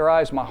to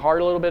tenderize my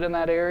heart a little bit in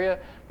that area.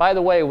 By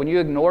the way, when you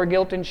ignore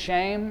guilt and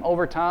shame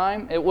over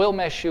time, it will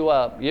mess you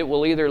up. It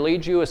will either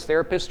lead you, as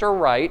therapists are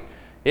right,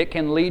 it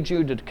can lead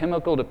you to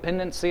chemical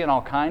dependency and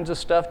all kinds of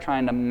stuff,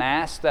 trying to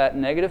mask that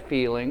negative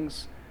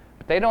feelings.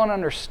 But they don't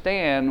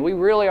understand we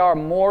really are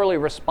morally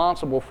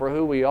responsible for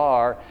who we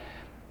are.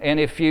 And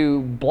if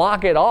you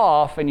block it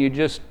off and you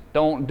just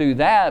don't do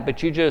that,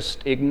 but you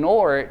just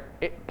ignore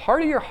it,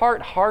 part of your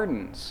heart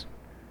hardens.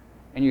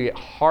 And you get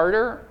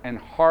harder and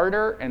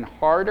harder and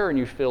harder, and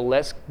you feel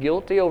less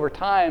guilty over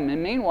time.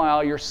 And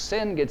meanwhile, your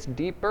sin gets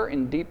deeper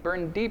and deeper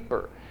and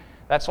deeper.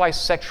 That's why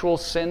sexual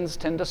sins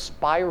tend to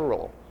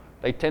spiral.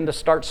 They tend to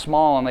start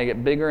small and they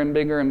get bigger and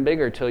bigger and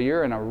bigger till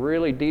you're in a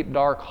really deep,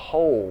 dark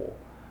hole.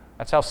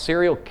 That's how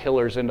serial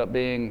killers end up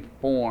being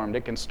formed.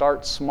 It can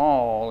start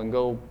small and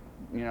go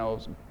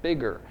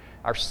bigger.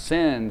 Our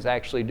sins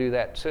actually do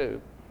that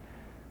too.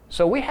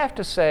 So we have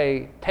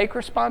to take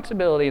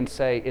responsibility and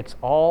say, it's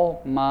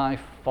all my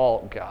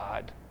fault,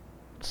 God.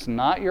 It's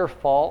not your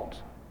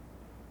fault.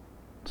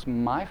 It's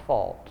my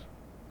fault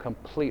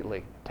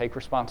completely. Take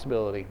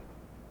responsibility.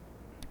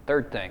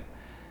 Third thing,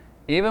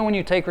 even when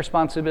you take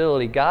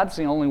responsibility, God's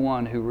the only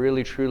one who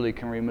really truly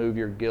can remove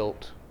your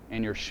guilt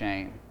and your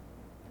shame.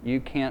 You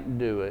can't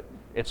do it.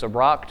 It's a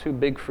rock too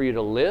big for you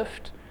to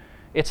lift.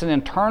 It's an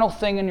internal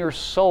thing in your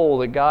soul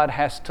that God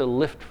has to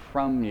lift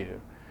from you.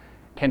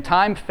 Can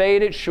time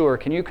fade it? Sure.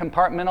 Can you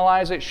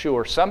compartmentalize it?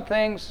 Sure. Some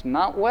things,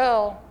 not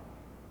well.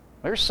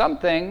 There's some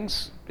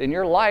things in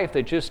your life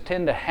that just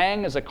tend to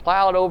hang as a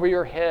cloud over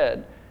your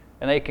head,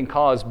 and they can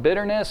cause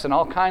bitterness and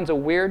all kinds of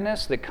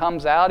weirdness that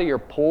comes out of your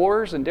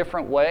pores in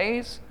different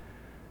ways.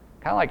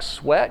 Kind of like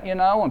sweat,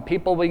 when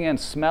people begin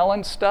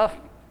smelling stuff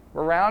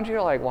around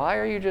you, like, why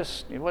are you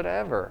just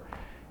whatever?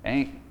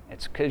 And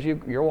it's because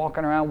you're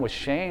walking around with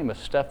shame of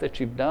stuff that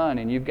you've done,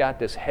 and you've got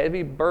this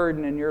heavy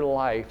burden in your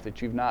life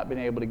that you've not been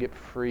able to get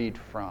freed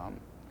from.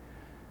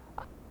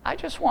 I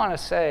just want to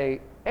say,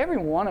 every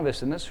one of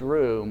us in this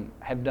room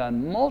have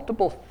done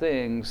multiple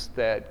things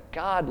that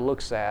God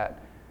looks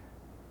at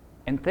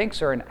and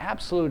thinks are an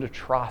absolute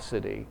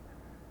atrocity,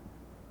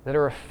 that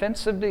are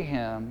offensive to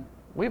Him.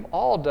 We've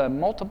all done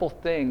multiple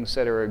things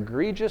that are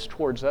egregious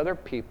towards other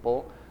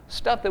people,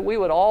 stuff that we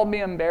would all be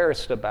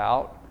embarrassed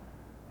about.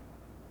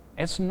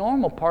 It's a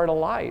normal part of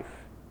life.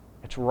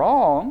 It's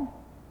wrong,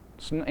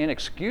 it's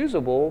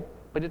inexcusable,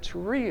 but it's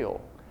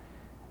real.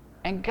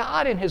 And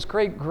God, in His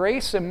great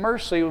grace and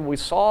mercy, we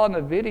saw in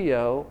the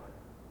video,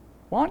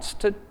 wants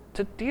to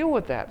deal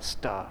with that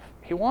stuff.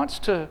 He wants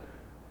to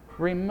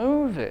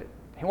remove it.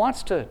 He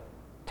wants to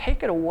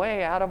take it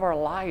away out of our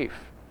life.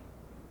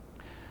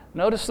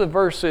 Notice the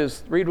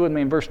verses, read with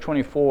me in verse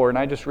 24, and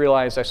I just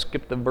realized I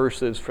skipped the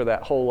verses for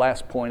that whole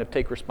last point of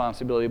take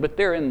responsibility, but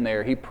they're in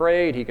there. He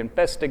prayed, he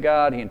confessed to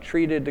God, he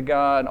entreated to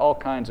God, all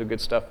kinds of good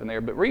stuff in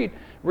there. But read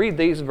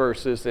these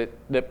verses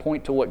that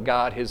point to what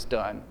God has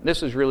done.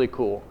 This is really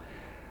cool.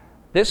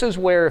 This is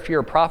where, if you're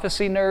a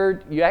prophecy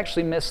nerd, you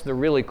actually miss the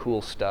really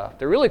cool stuff.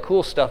 The really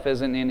cool stuff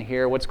isn't in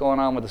here, what's going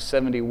on with the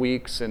 70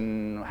 weeks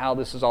and how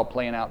this is all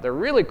playing out. The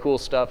really cool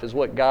stuff is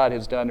what God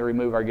has done to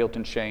remove our guilt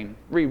and shame.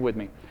 Read with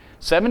me.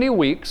 70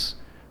 weeks,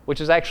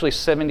 which is actually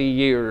 70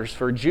 years.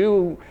 For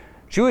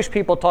Jewish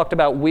people talked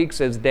about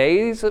weeks as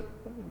days,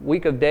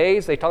 week of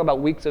days. They talk about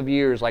weeks of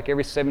years, like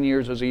every 7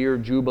 years was a year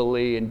of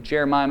Jubilee, and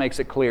Jeremiah makes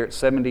it clear it's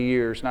 70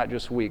 years, not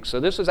just weeks.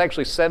 So this is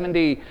actually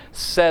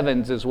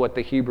 77s is what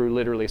the Hebrew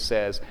literally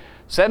says.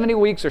 70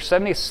 weeks or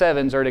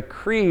 77s are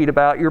decreed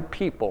about your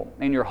people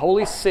and your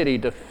holy city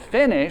to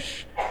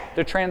finish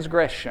the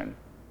transgression,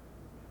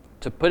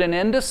 to put an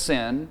end to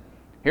sin.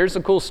 Here's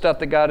the cool stuff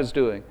that God is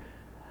doing.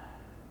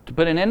 To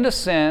put an end to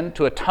sin,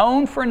 to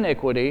atone for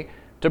iniquity,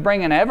 to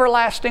bring an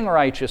everlasting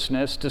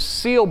righteousness, to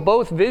seal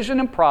both vision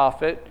and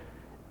prophet,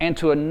 and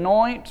to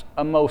anoint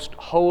a most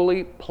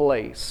holy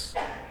place.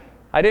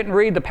 I didn't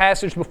read the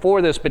passage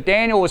before this, but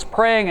Daniel was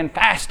praying and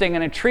fasting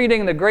and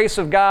entreating the grace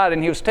of God,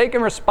 and he was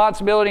taking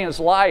responsibility in his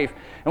life.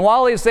 And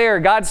while he's there,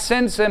 God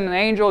sends him an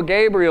angel,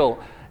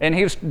 Gabriel, and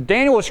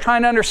Daniel was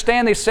trying to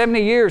understand these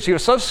 70 years. He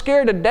was so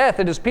scared to death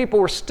that his people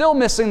were still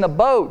missing the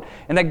boat,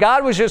 and that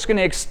God was just going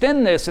to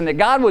extend this, and that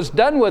God was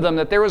done with them,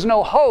 that there was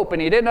no hope,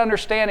 and he didn't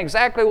understand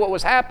exactly what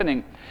was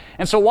happening.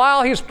 And so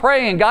while he's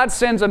praying, God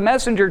sends a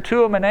messenger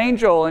to him, an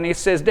angel, and he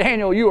says,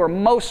 Daniel, you are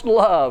most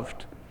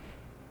loved.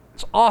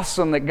 It's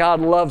awesome that God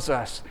loves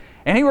us.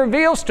 And he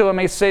reveals to him,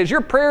 he says,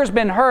 your prayer's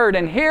been heard,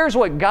 and here's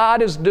what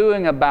God is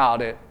doing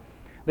about it.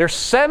 There's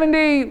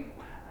 70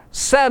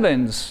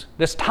 sevens.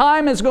 This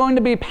time is going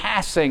to be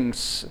passing,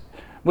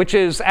 which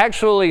is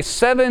actually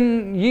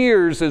 7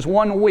 years is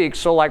 1 week.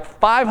 So like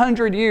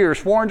 500 years,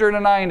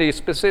 490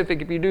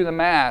 specific if you do the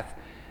math.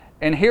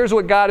 And here's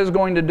what God is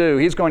going to do.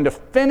 He's going to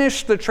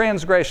finish the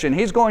transgression.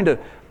 He's going to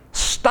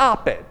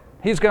stop it.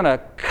 He's going to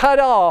cut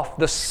off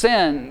the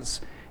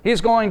sins. He's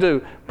going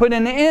to put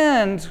an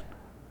end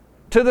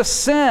to the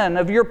sin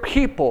of your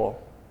people.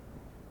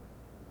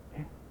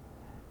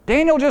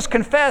 Daniel just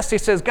confessed. He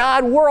says,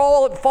 God, we're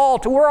all at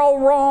fault. We're all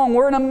wrong.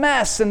 We're in a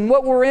mess. And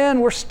what we're in,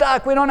 we're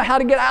stuck. We don't know how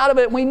to get out of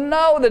it. We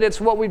know that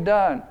it's what we've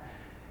done.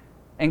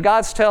 And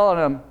God's telling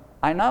him,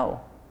 I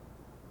know.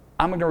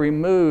 I'm going to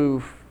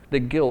remove the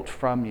guilt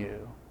from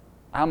you.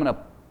 I'm going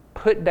to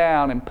put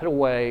down and put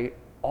away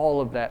all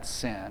of that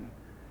sin.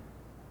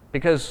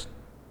 Because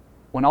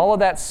when all of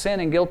that sin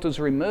and guilt is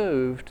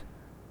removed,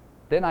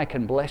 then I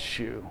can bless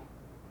you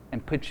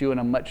and put you in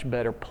a much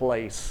better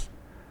place.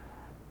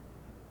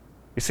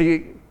 You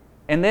see,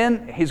 and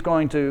then he's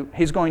going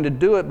to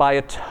do it by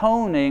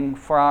atoning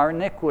for our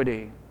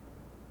iniquity.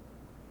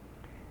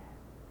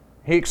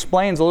 He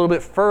explains a little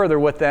bit further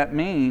what that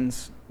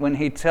means when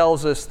he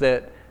tells us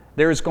that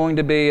there's going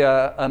to be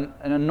an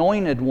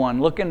anointed one.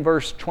 Look in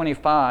verse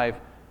 25.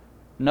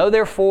 Know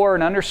therefore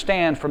and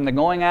understand from the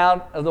going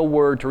out of the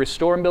word to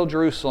restore and build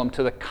Jerusalem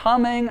to the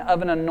coming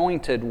of an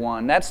anointed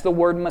one. That's the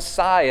word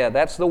Messiah.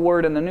 That's the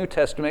word in the New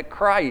Testament,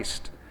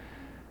 Christ.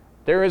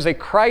 There is a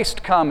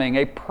Christ coming,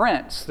 a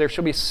prince. There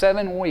shall be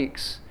 7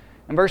 weeks.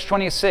 In verse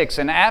 26,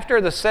 and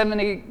after the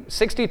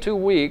 62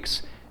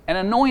 weeks, an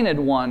anointed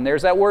one,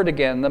 there's that word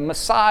again, the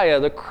Messiah,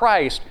 the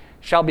Christ,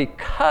 shall be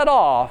cut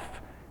off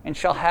and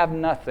shall have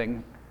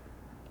nothing.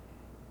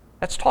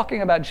 That's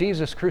talking about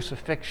Jesus'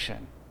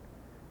 crucifixion.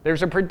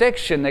 There's a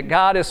prediction that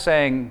God is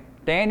saying,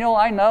 Daniel,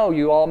 I know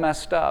you all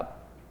messed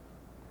up.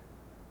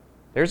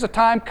 There's a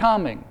time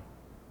coming.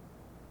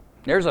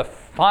 There's a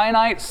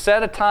finite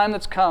set of time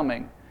that's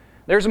coming.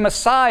 There's a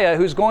Messiah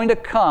who's going to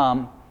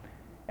come,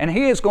 and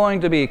he is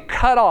going to be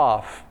cut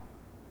off.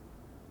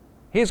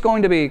 He's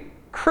going to be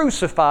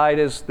crucified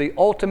as the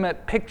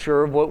ultimate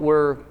picture of what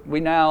we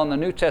now in the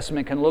New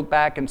Testament can look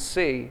back and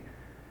see.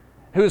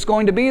 Who's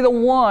going to be the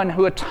one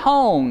who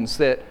atones,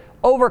 that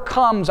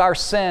overcomes our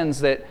sins,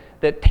 that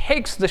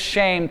takes the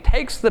shame,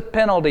 takes the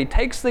penalty,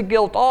 takes the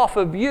guilt off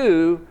of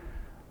you,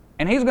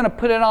 and he's going to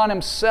put it on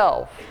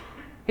himself.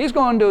 He's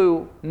going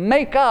to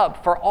make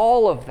up for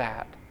all of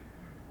that.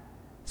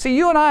 See,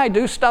 you and I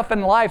do stuff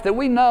in life that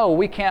we know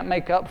we can't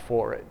make up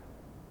for it.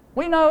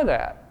 We know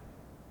that.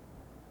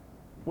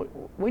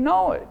 We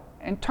know it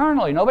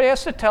internally. Nobody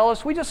has to tell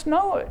us. We just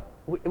know it.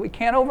 We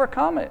can't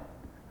overcome it.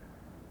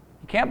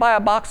 You can't buy a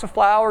box of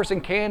flowers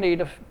and candy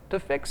to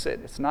fix it.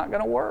 It's not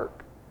going to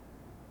work.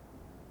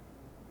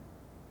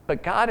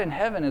 But God in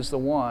heaven is the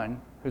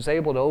one who's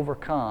able to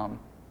overcome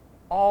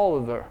all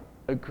of the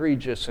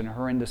egregious and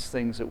horrendous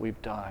things that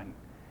we've done.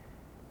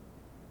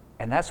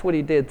 And that's what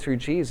he did through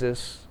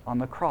Jesus on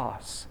the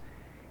cross.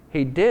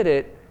 He did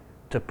it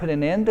to put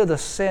an end to the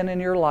sin in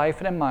your life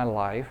and in my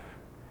life.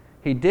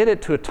 He did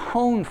it to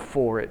atone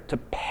for it, to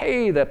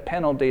pay the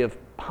penalty of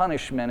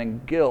punishment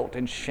and guilt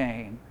and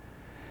shame,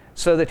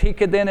 so that he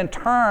could then in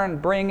turn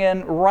bring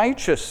in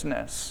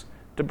righteousness,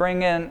 to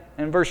bring in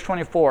verse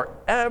 24,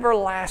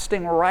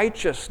 everlasting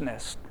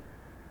righteousness.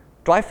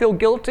 Do I feel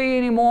guilty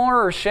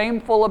anymore or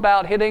shameful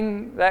about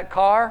hitting that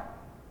car?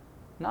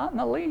 Not in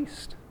the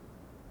least.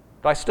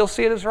 Do I still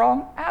see it as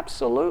wrong?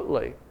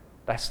 Absolutely.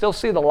 Do I still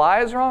see the lie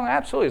as wrong?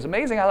 Absolutely. It's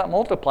amazing how that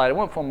multiplied. It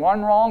went from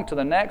one wrong to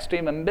the next,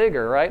 even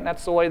bigger, right? And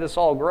that's the way this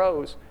all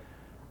grows.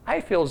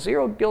 I feel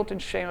zero guilt and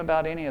shame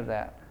about any of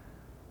that.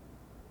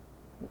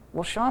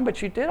 Well, Sean,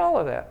 but you did all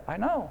of that. I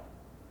know.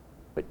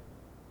 But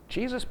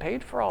Jesus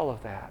paid for all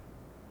of that.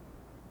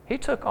 He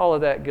took all of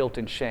that guilt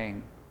and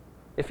shame.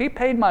 If he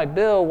paid my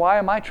bill, why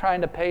am I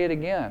trying to pay it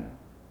again?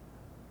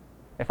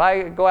 If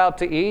I go out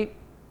to eat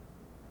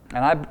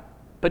and I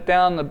put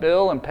down the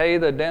bill and pay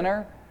the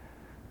dinner,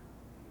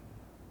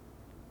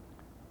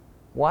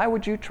 why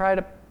would you try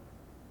to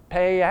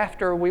pay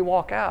after we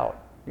walk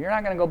out? You're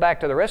not going to go back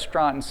to the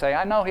restaurant and say,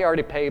 I know he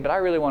already paid, but I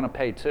really want to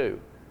pay too.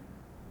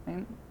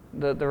 And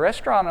the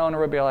restaurant owner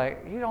would be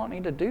like, you don't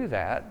need to do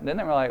that. And then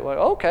they were like, well,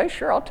 okay,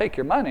 sure, I'll take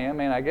your money. I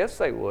mean, I guess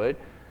they would.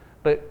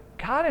 But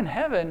God in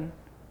heaven,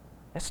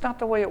 that's not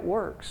the way it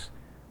works.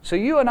 So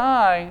you and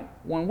I,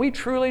 when we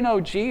truly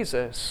know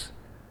Jesus,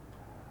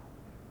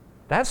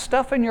 that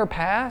stuff in your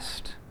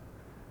past,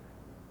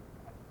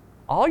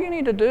 all you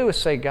need to do is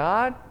say,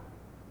 God,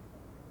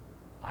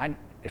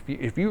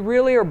 if you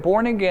really are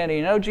born again and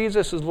you know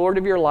Jesus is Lord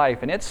of your life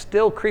and it's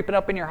still creeping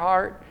up in your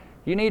heart,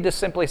 you need to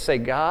simply say,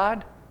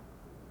 God,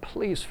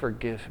 please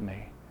forgive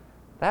me.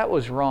 That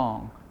was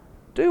wrong.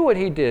 Do what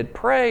he did.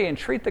 Pray and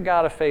treat the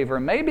God of favor.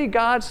 Maybe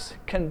God's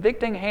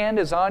convicting hand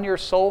is on your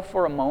soul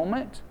for a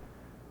moment.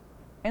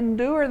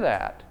 Endure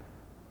that.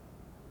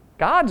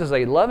 God is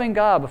a loving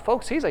God, but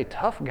folks, he's a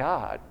tough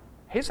God.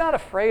 He's not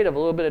afraid of a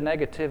little bit of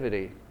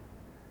negativity.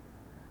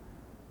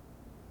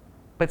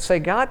 But say,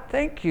 God,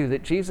 thank you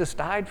that Jesus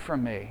died for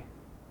me.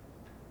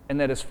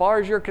 And that as far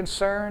as you're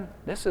concerned,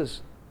 this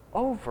is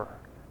over.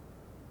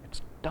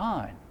 It's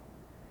done.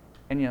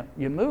 And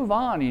you move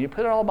on and you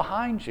put it all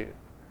behind you.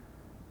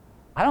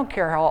 I don't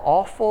care how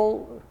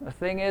awful a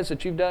thing is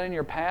that you've done in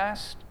your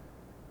past.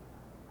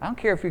 I don't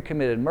care if you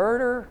committed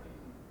murder.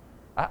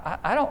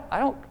 I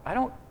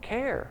don't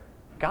care.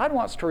 God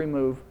wants to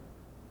remove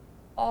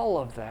all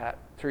of that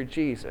through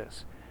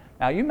Jesus.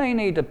 Now you may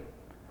need to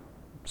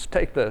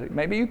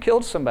maybe you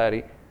killed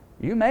somebody.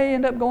 You may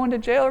end up going to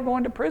jail or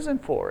going to prison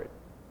for it.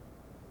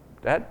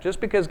 That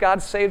just because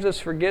God saves us,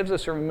 forgives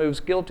us, and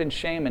removes guilt and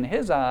shame in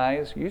his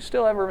eyes, you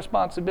still have a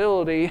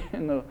responsibility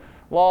in the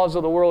laws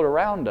of the world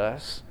around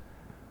us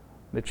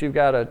that you've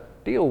got to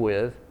deal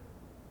with.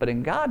 But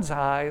in God's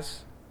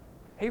eyes,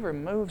 he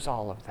removes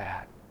all of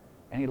that,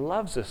 and he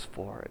loves us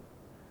for it.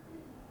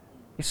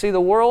 You see,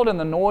 the world and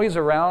the noise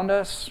around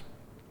us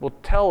will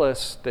tell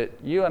us that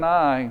you and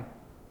I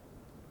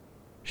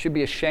should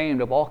be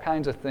ashamed of all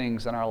kinds of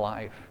things in our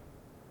life.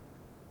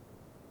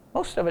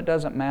 Most of it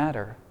doesn't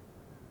matter.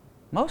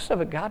 Most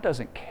of it God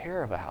doesn't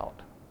care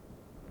about.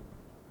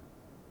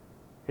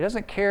 He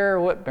doesn't care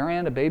what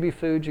brand of baby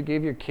food you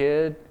give your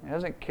kid. He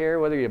doesn't care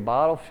whether you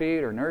bottle feed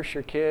or nurse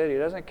your kid. He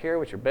doesn't care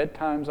what your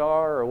bedtimes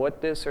are or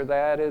what this or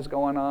that is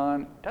going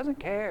on. He doesn't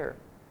care.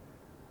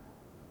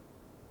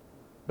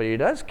 But he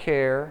does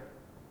care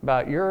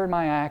about your and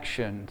my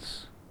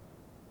actions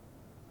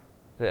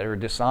that are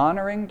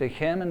dishonoring to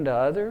him and to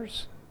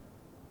others,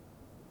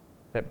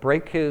 that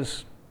break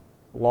his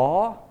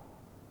law,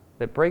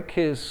 that break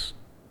his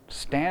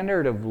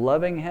standard of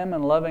loving him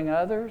and loving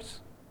others.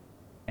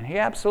 And he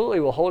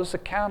absolutely will hold us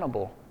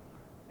accountable.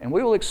 And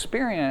we will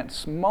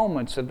experience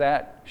moments of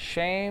that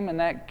shame and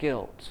that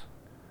guilt.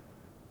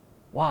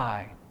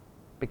 Why?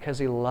 Because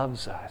he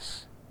loves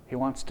us. He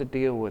wants to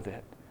deal with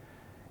it.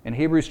 In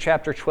Hebrews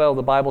chapter 12,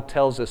 the Bible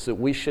tells us that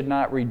we should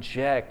not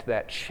reject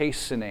that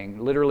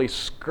chastening, literally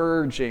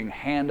scourging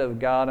hand of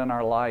God in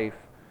our life,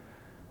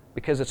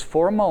 because it's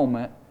for a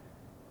moment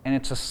and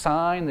it's a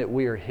sign that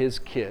we are his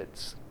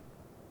kids.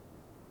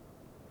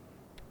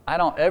 I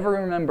don't ever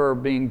remember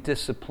being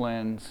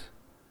disciplined,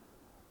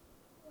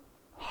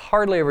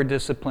 hardly ever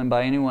disciplined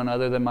by anyone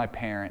other than my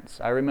parents.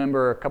 I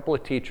remember a couple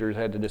of teachers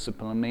had to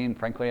discipline me, and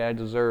frankly, I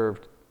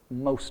deserved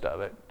most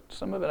of it.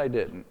 Some of it I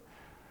didn't.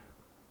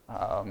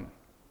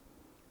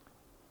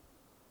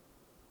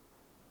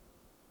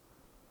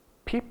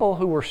 People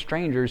who were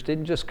strangers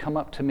didn't just come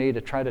up to me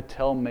to try to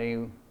tell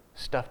me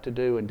stuff to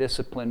do and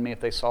discipline me if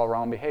they saw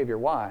wrong behavior.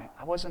 Why?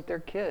 I wasn't their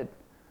kid.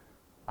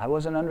 I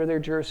wasn't under their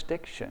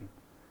jurisdiction.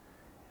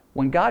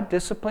 When God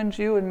disciplines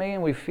you and me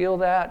and we feel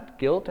that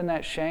guilt and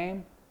that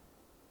shame,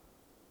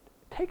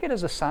 take it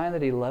as a sign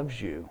that he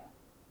loves you.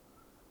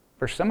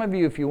 For some of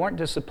you, if you weren't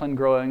disciplined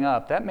growing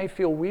up, that may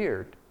feel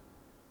weird.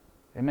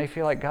 It may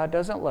feel like God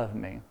doesn't love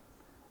me.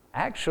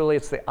 Actually,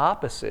 it's the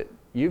opposite.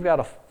 You've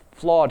got a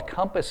flawed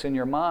compass in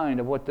your mind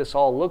of what this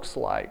all looks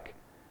like.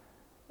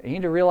 You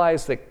need to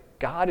realize that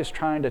God is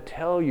trying to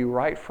tell you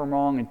right from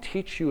wrong and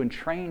teach you and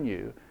train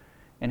you.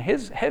 And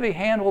his heavy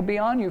hand will be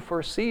on you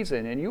for a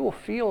season, and you will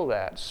feel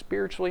that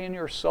spiritually in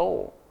your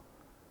soul.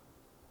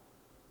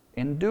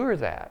 Endure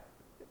that.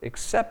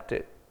 Accept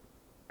it.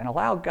 And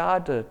allow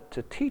God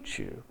to teach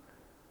you.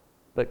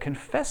 But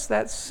confess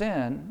that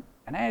sin,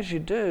 and as you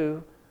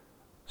do,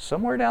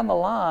 somewhere down the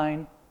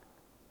line,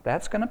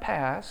 that's going to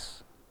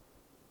pass.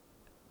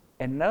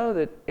 And know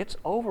that it's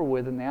over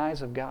with in the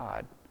eyes of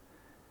God.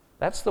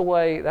 That's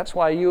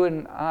why you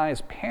and I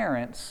as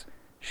parents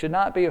should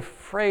not be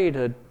afraid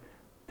to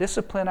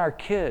discipline our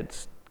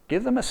kids.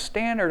 Give them a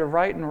standard of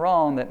right and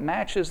wrong that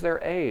matches their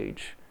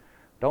age.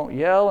 Don't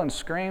yell and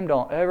scream.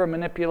 Don't ever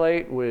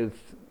manipulate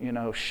with,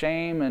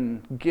 shame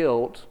and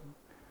guilt.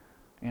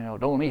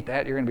 Don't eat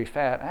that, you're going to be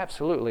fat.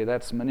 Absolutely,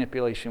 that's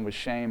manipulation with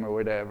shame or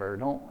whatever.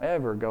 Don't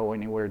ever go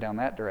anywhere down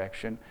that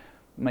direction.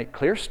 Make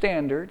clear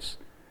standards.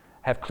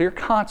 Have clear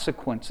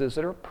consequences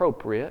that are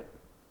appropriate.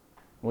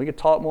 We could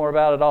talk more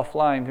about it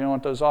offline if you know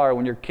what those are.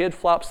 When your kid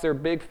flops their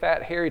big,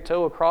 fat, hairy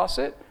toe across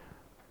it,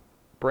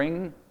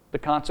 bring the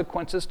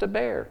consequences to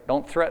bear.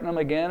 Don't threaten them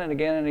again and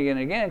again and again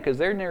and again, because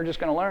they're never just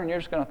going to learn. You're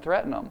just going to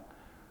threaten them.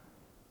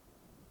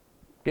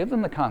 Give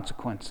them the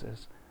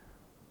consequences.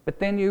 But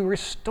then you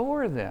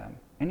restore them,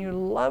 and you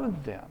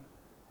love them.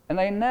 And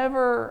they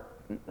never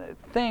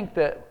think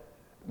that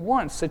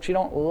once that you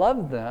don't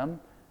love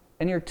them,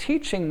 and you're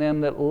teaching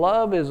them that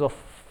love is a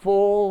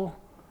full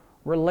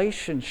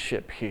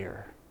relationship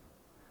here.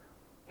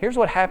 Here's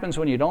what happens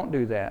when you don't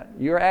do that.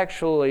 You're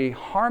actually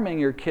harming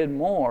your kid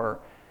more,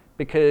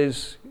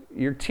 because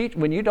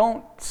when you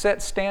don't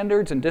set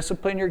standards and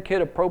discipline your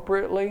kid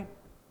appropriately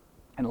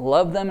and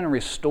love them and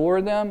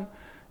restore them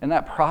in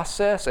that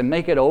process and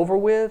make it over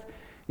with,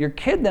 your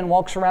kid then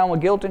walks around with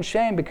guilt and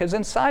shame, because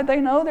inside they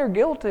know they're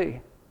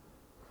guilty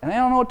and they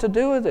don't know what to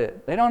do with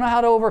it. They don't know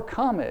how to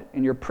overcome it.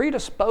 And you're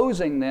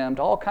predisposing them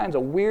to all kinds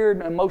of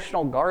weird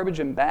emotional garbage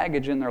and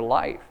baggage in their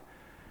life.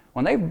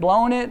 When they've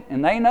blown it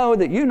and they know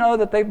that you know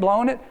that they've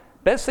blown it,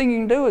 best thing you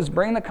can do is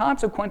bring the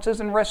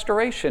consequences and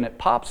restoration. It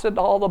pops it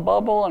all the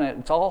bubble and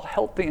it's all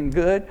healthy and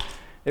good.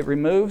 It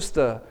removes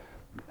the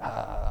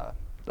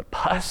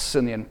pus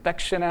and the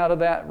infection out of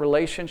that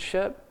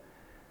relationship.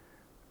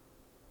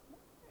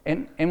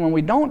 And when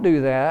we don't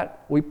do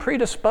that, we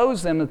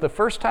predispose them that the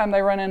first time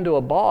they run into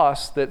a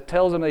boss that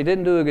tells them they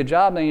didn't do a good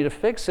job, they need to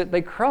fix it,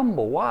 they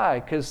crumble.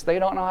 Why? Because they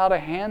don't know how to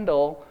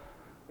handle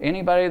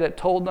anybody that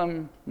told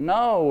them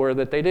no, or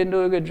that they didn't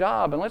do a good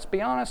job. And let's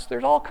be honest,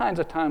 there's all kinds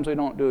of times we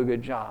don't do a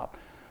good job.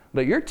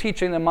 But you're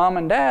teaching the mom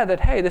and dad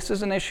that, hey, this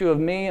is an issue of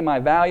me and my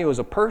value as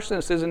a person.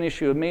 This is an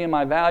issue of me and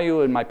my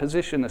value and my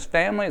position in this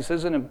family. This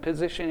isn't a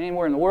position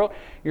anywhere in the world.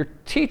 You're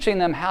teaching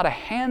them how to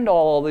handle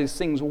all these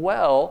things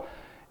well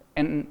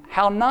and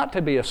how not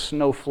to be a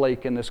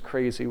snowflake in this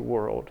crazy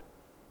world.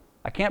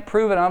 I can't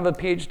prove it. I don't have a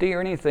PhD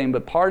or anything,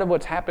 but part of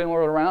what's happening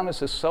around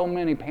us is so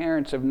many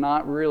parents have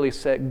not really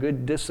set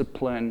good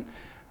discipline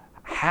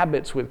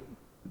habits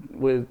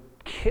with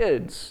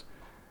kids,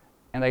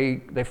 and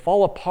they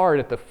fall apart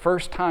at the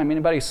first time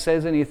anybody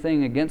says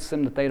anything against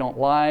them that they don't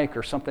like,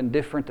 or something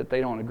different that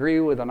they don't agree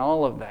with, and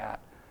all of that.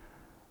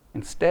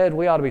 Instead,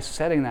 we ought to be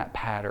setting that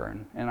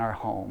pattern in our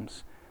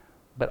homes.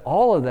 But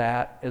all of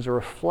that is a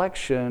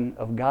reflection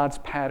of God's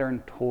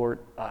pattern toward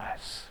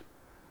us.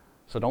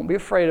 So don't be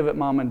afraid of it,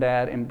 mom and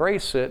dad.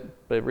 Embrace it.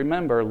 But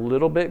remember, a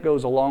little bit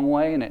goes a long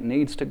way, and it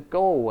needs to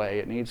go away.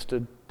 It needs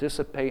to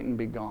dissipate and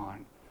be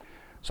gone.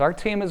 So our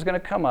team is going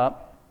to come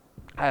up.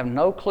 I have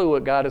no clue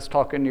what God is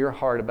talking to your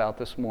heart about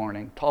this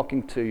morning,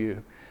 talking to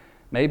you.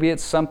 Maybe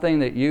it's something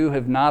that you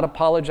have not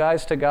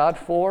apologized to God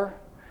for.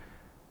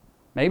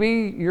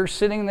 Maybe you're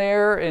sitting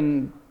there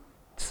and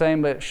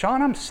saying, but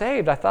Sean, I'm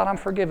saved. I thought I'm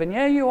forgiven.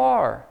 Yeah, you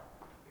are.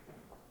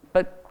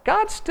 But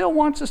God still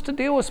wants us to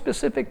deal with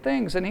specific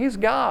things, and He's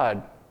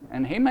God.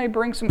 And He may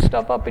bring some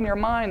stuff up in your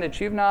mind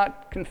that you've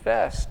not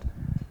confessed.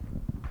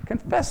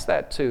 Confess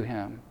that to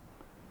Him.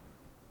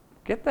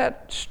 Get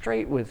that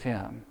straight with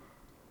Him.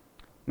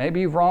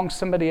 Maybe you've wronged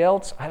somebody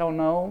else. I don't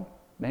know.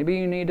 Maybe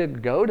you need to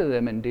go to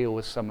them and deal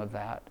with some of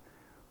that.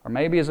 Or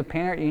maybe as a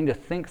parent, you need to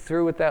think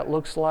through what that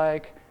looks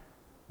like.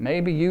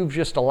 Maybe you've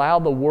just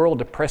allowed the world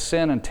to press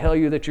in and tell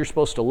you that you're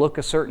supposed to look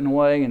a certain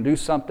way and do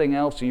something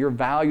else, and your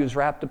values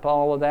wrapped up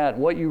all of that.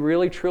 And what you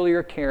really, truly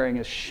are carrying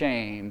is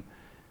shame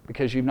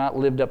because you've not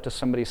lived up to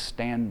somebody's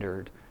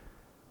standard.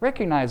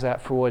 Recognize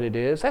that for what it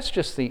is. That's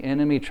just the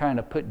enemy trying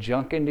to put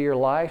junk into your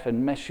life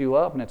and mess you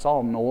up, and it's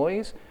all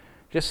noise.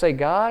 Just say,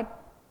 God,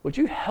 would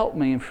you help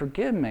me and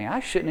forgive me?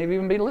 I shouldn't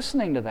even be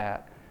listening to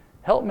that.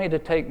 Help me to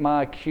take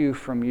my cue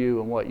from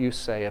you and what you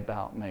say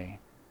about me,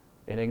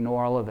 and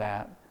ignore all of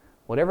that.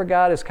 Whatever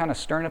God is kind of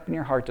stirring up in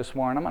your heart this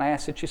morning, I'm going to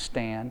ask that you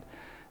stand,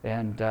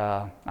 and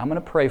I'm going to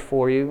pray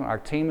for you. Our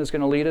team is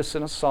going to lead us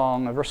in a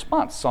song, a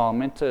response song,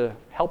 meant to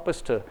help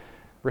us to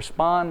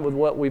respond with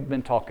what we've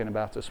been talking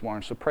about this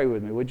morning. So pray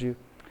with me, would you?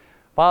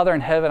 Father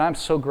in heaven, I'm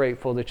so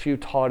grateful that you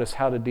taught us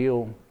how to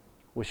deal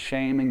with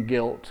shame and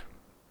guilt.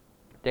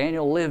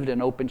 Daniel lived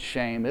in open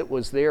shame. It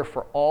was there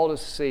for all to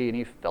see, and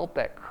he felt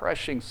that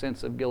crushing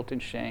sense of guilt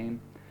and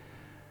shame.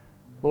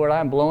 Lord,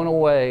 I'm blown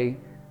away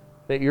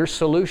that your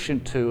solution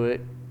to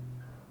it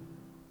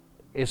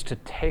is to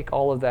take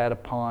all of that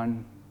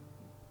upon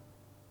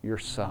your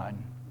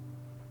Son.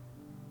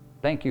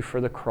 Thank you for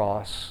the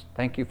cross.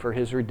 Thank you for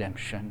His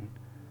redemption.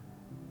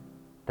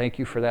 Thank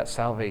you for that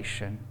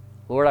salvation.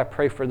 Lord, I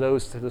pray for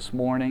those this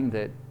morning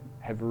that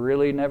have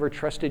really never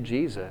trusted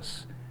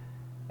Jesus,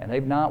 and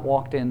they've not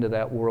walked into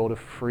that world of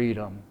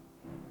freedom,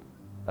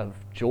 of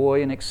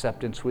joy and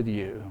acceptance with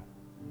you.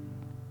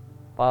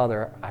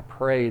 Father, I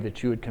pray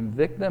that you would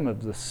convict them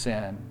of the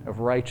sin of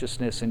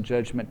righteousness and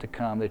judgment to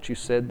come that you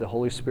said the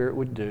Holy Spirit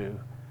would do.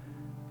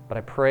 But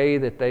I pray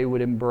that they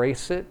would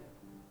embrace it,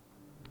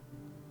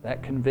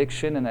 that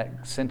conviction and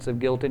that sense of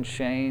guilt and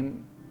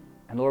shame.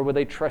 And Lord, would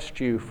they trust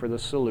you for the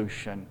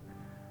solution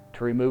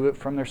to remove it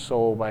from their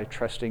soul by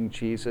trusting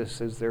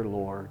Jesus as their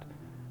Lord.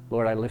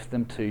 Lord, I lift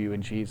them to you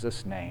in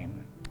Jesus'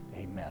 name.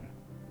 Amen.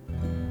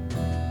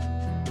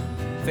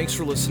 Thanks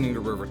for listening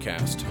to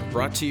Rivercast,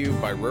 brought to you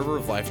by River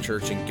of Life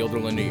Church in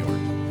Guilderland, New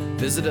York.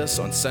 Visit us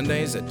on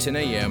Sundays at 10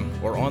 a.m.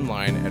 or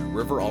online at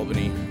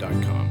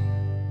riveralbany.com.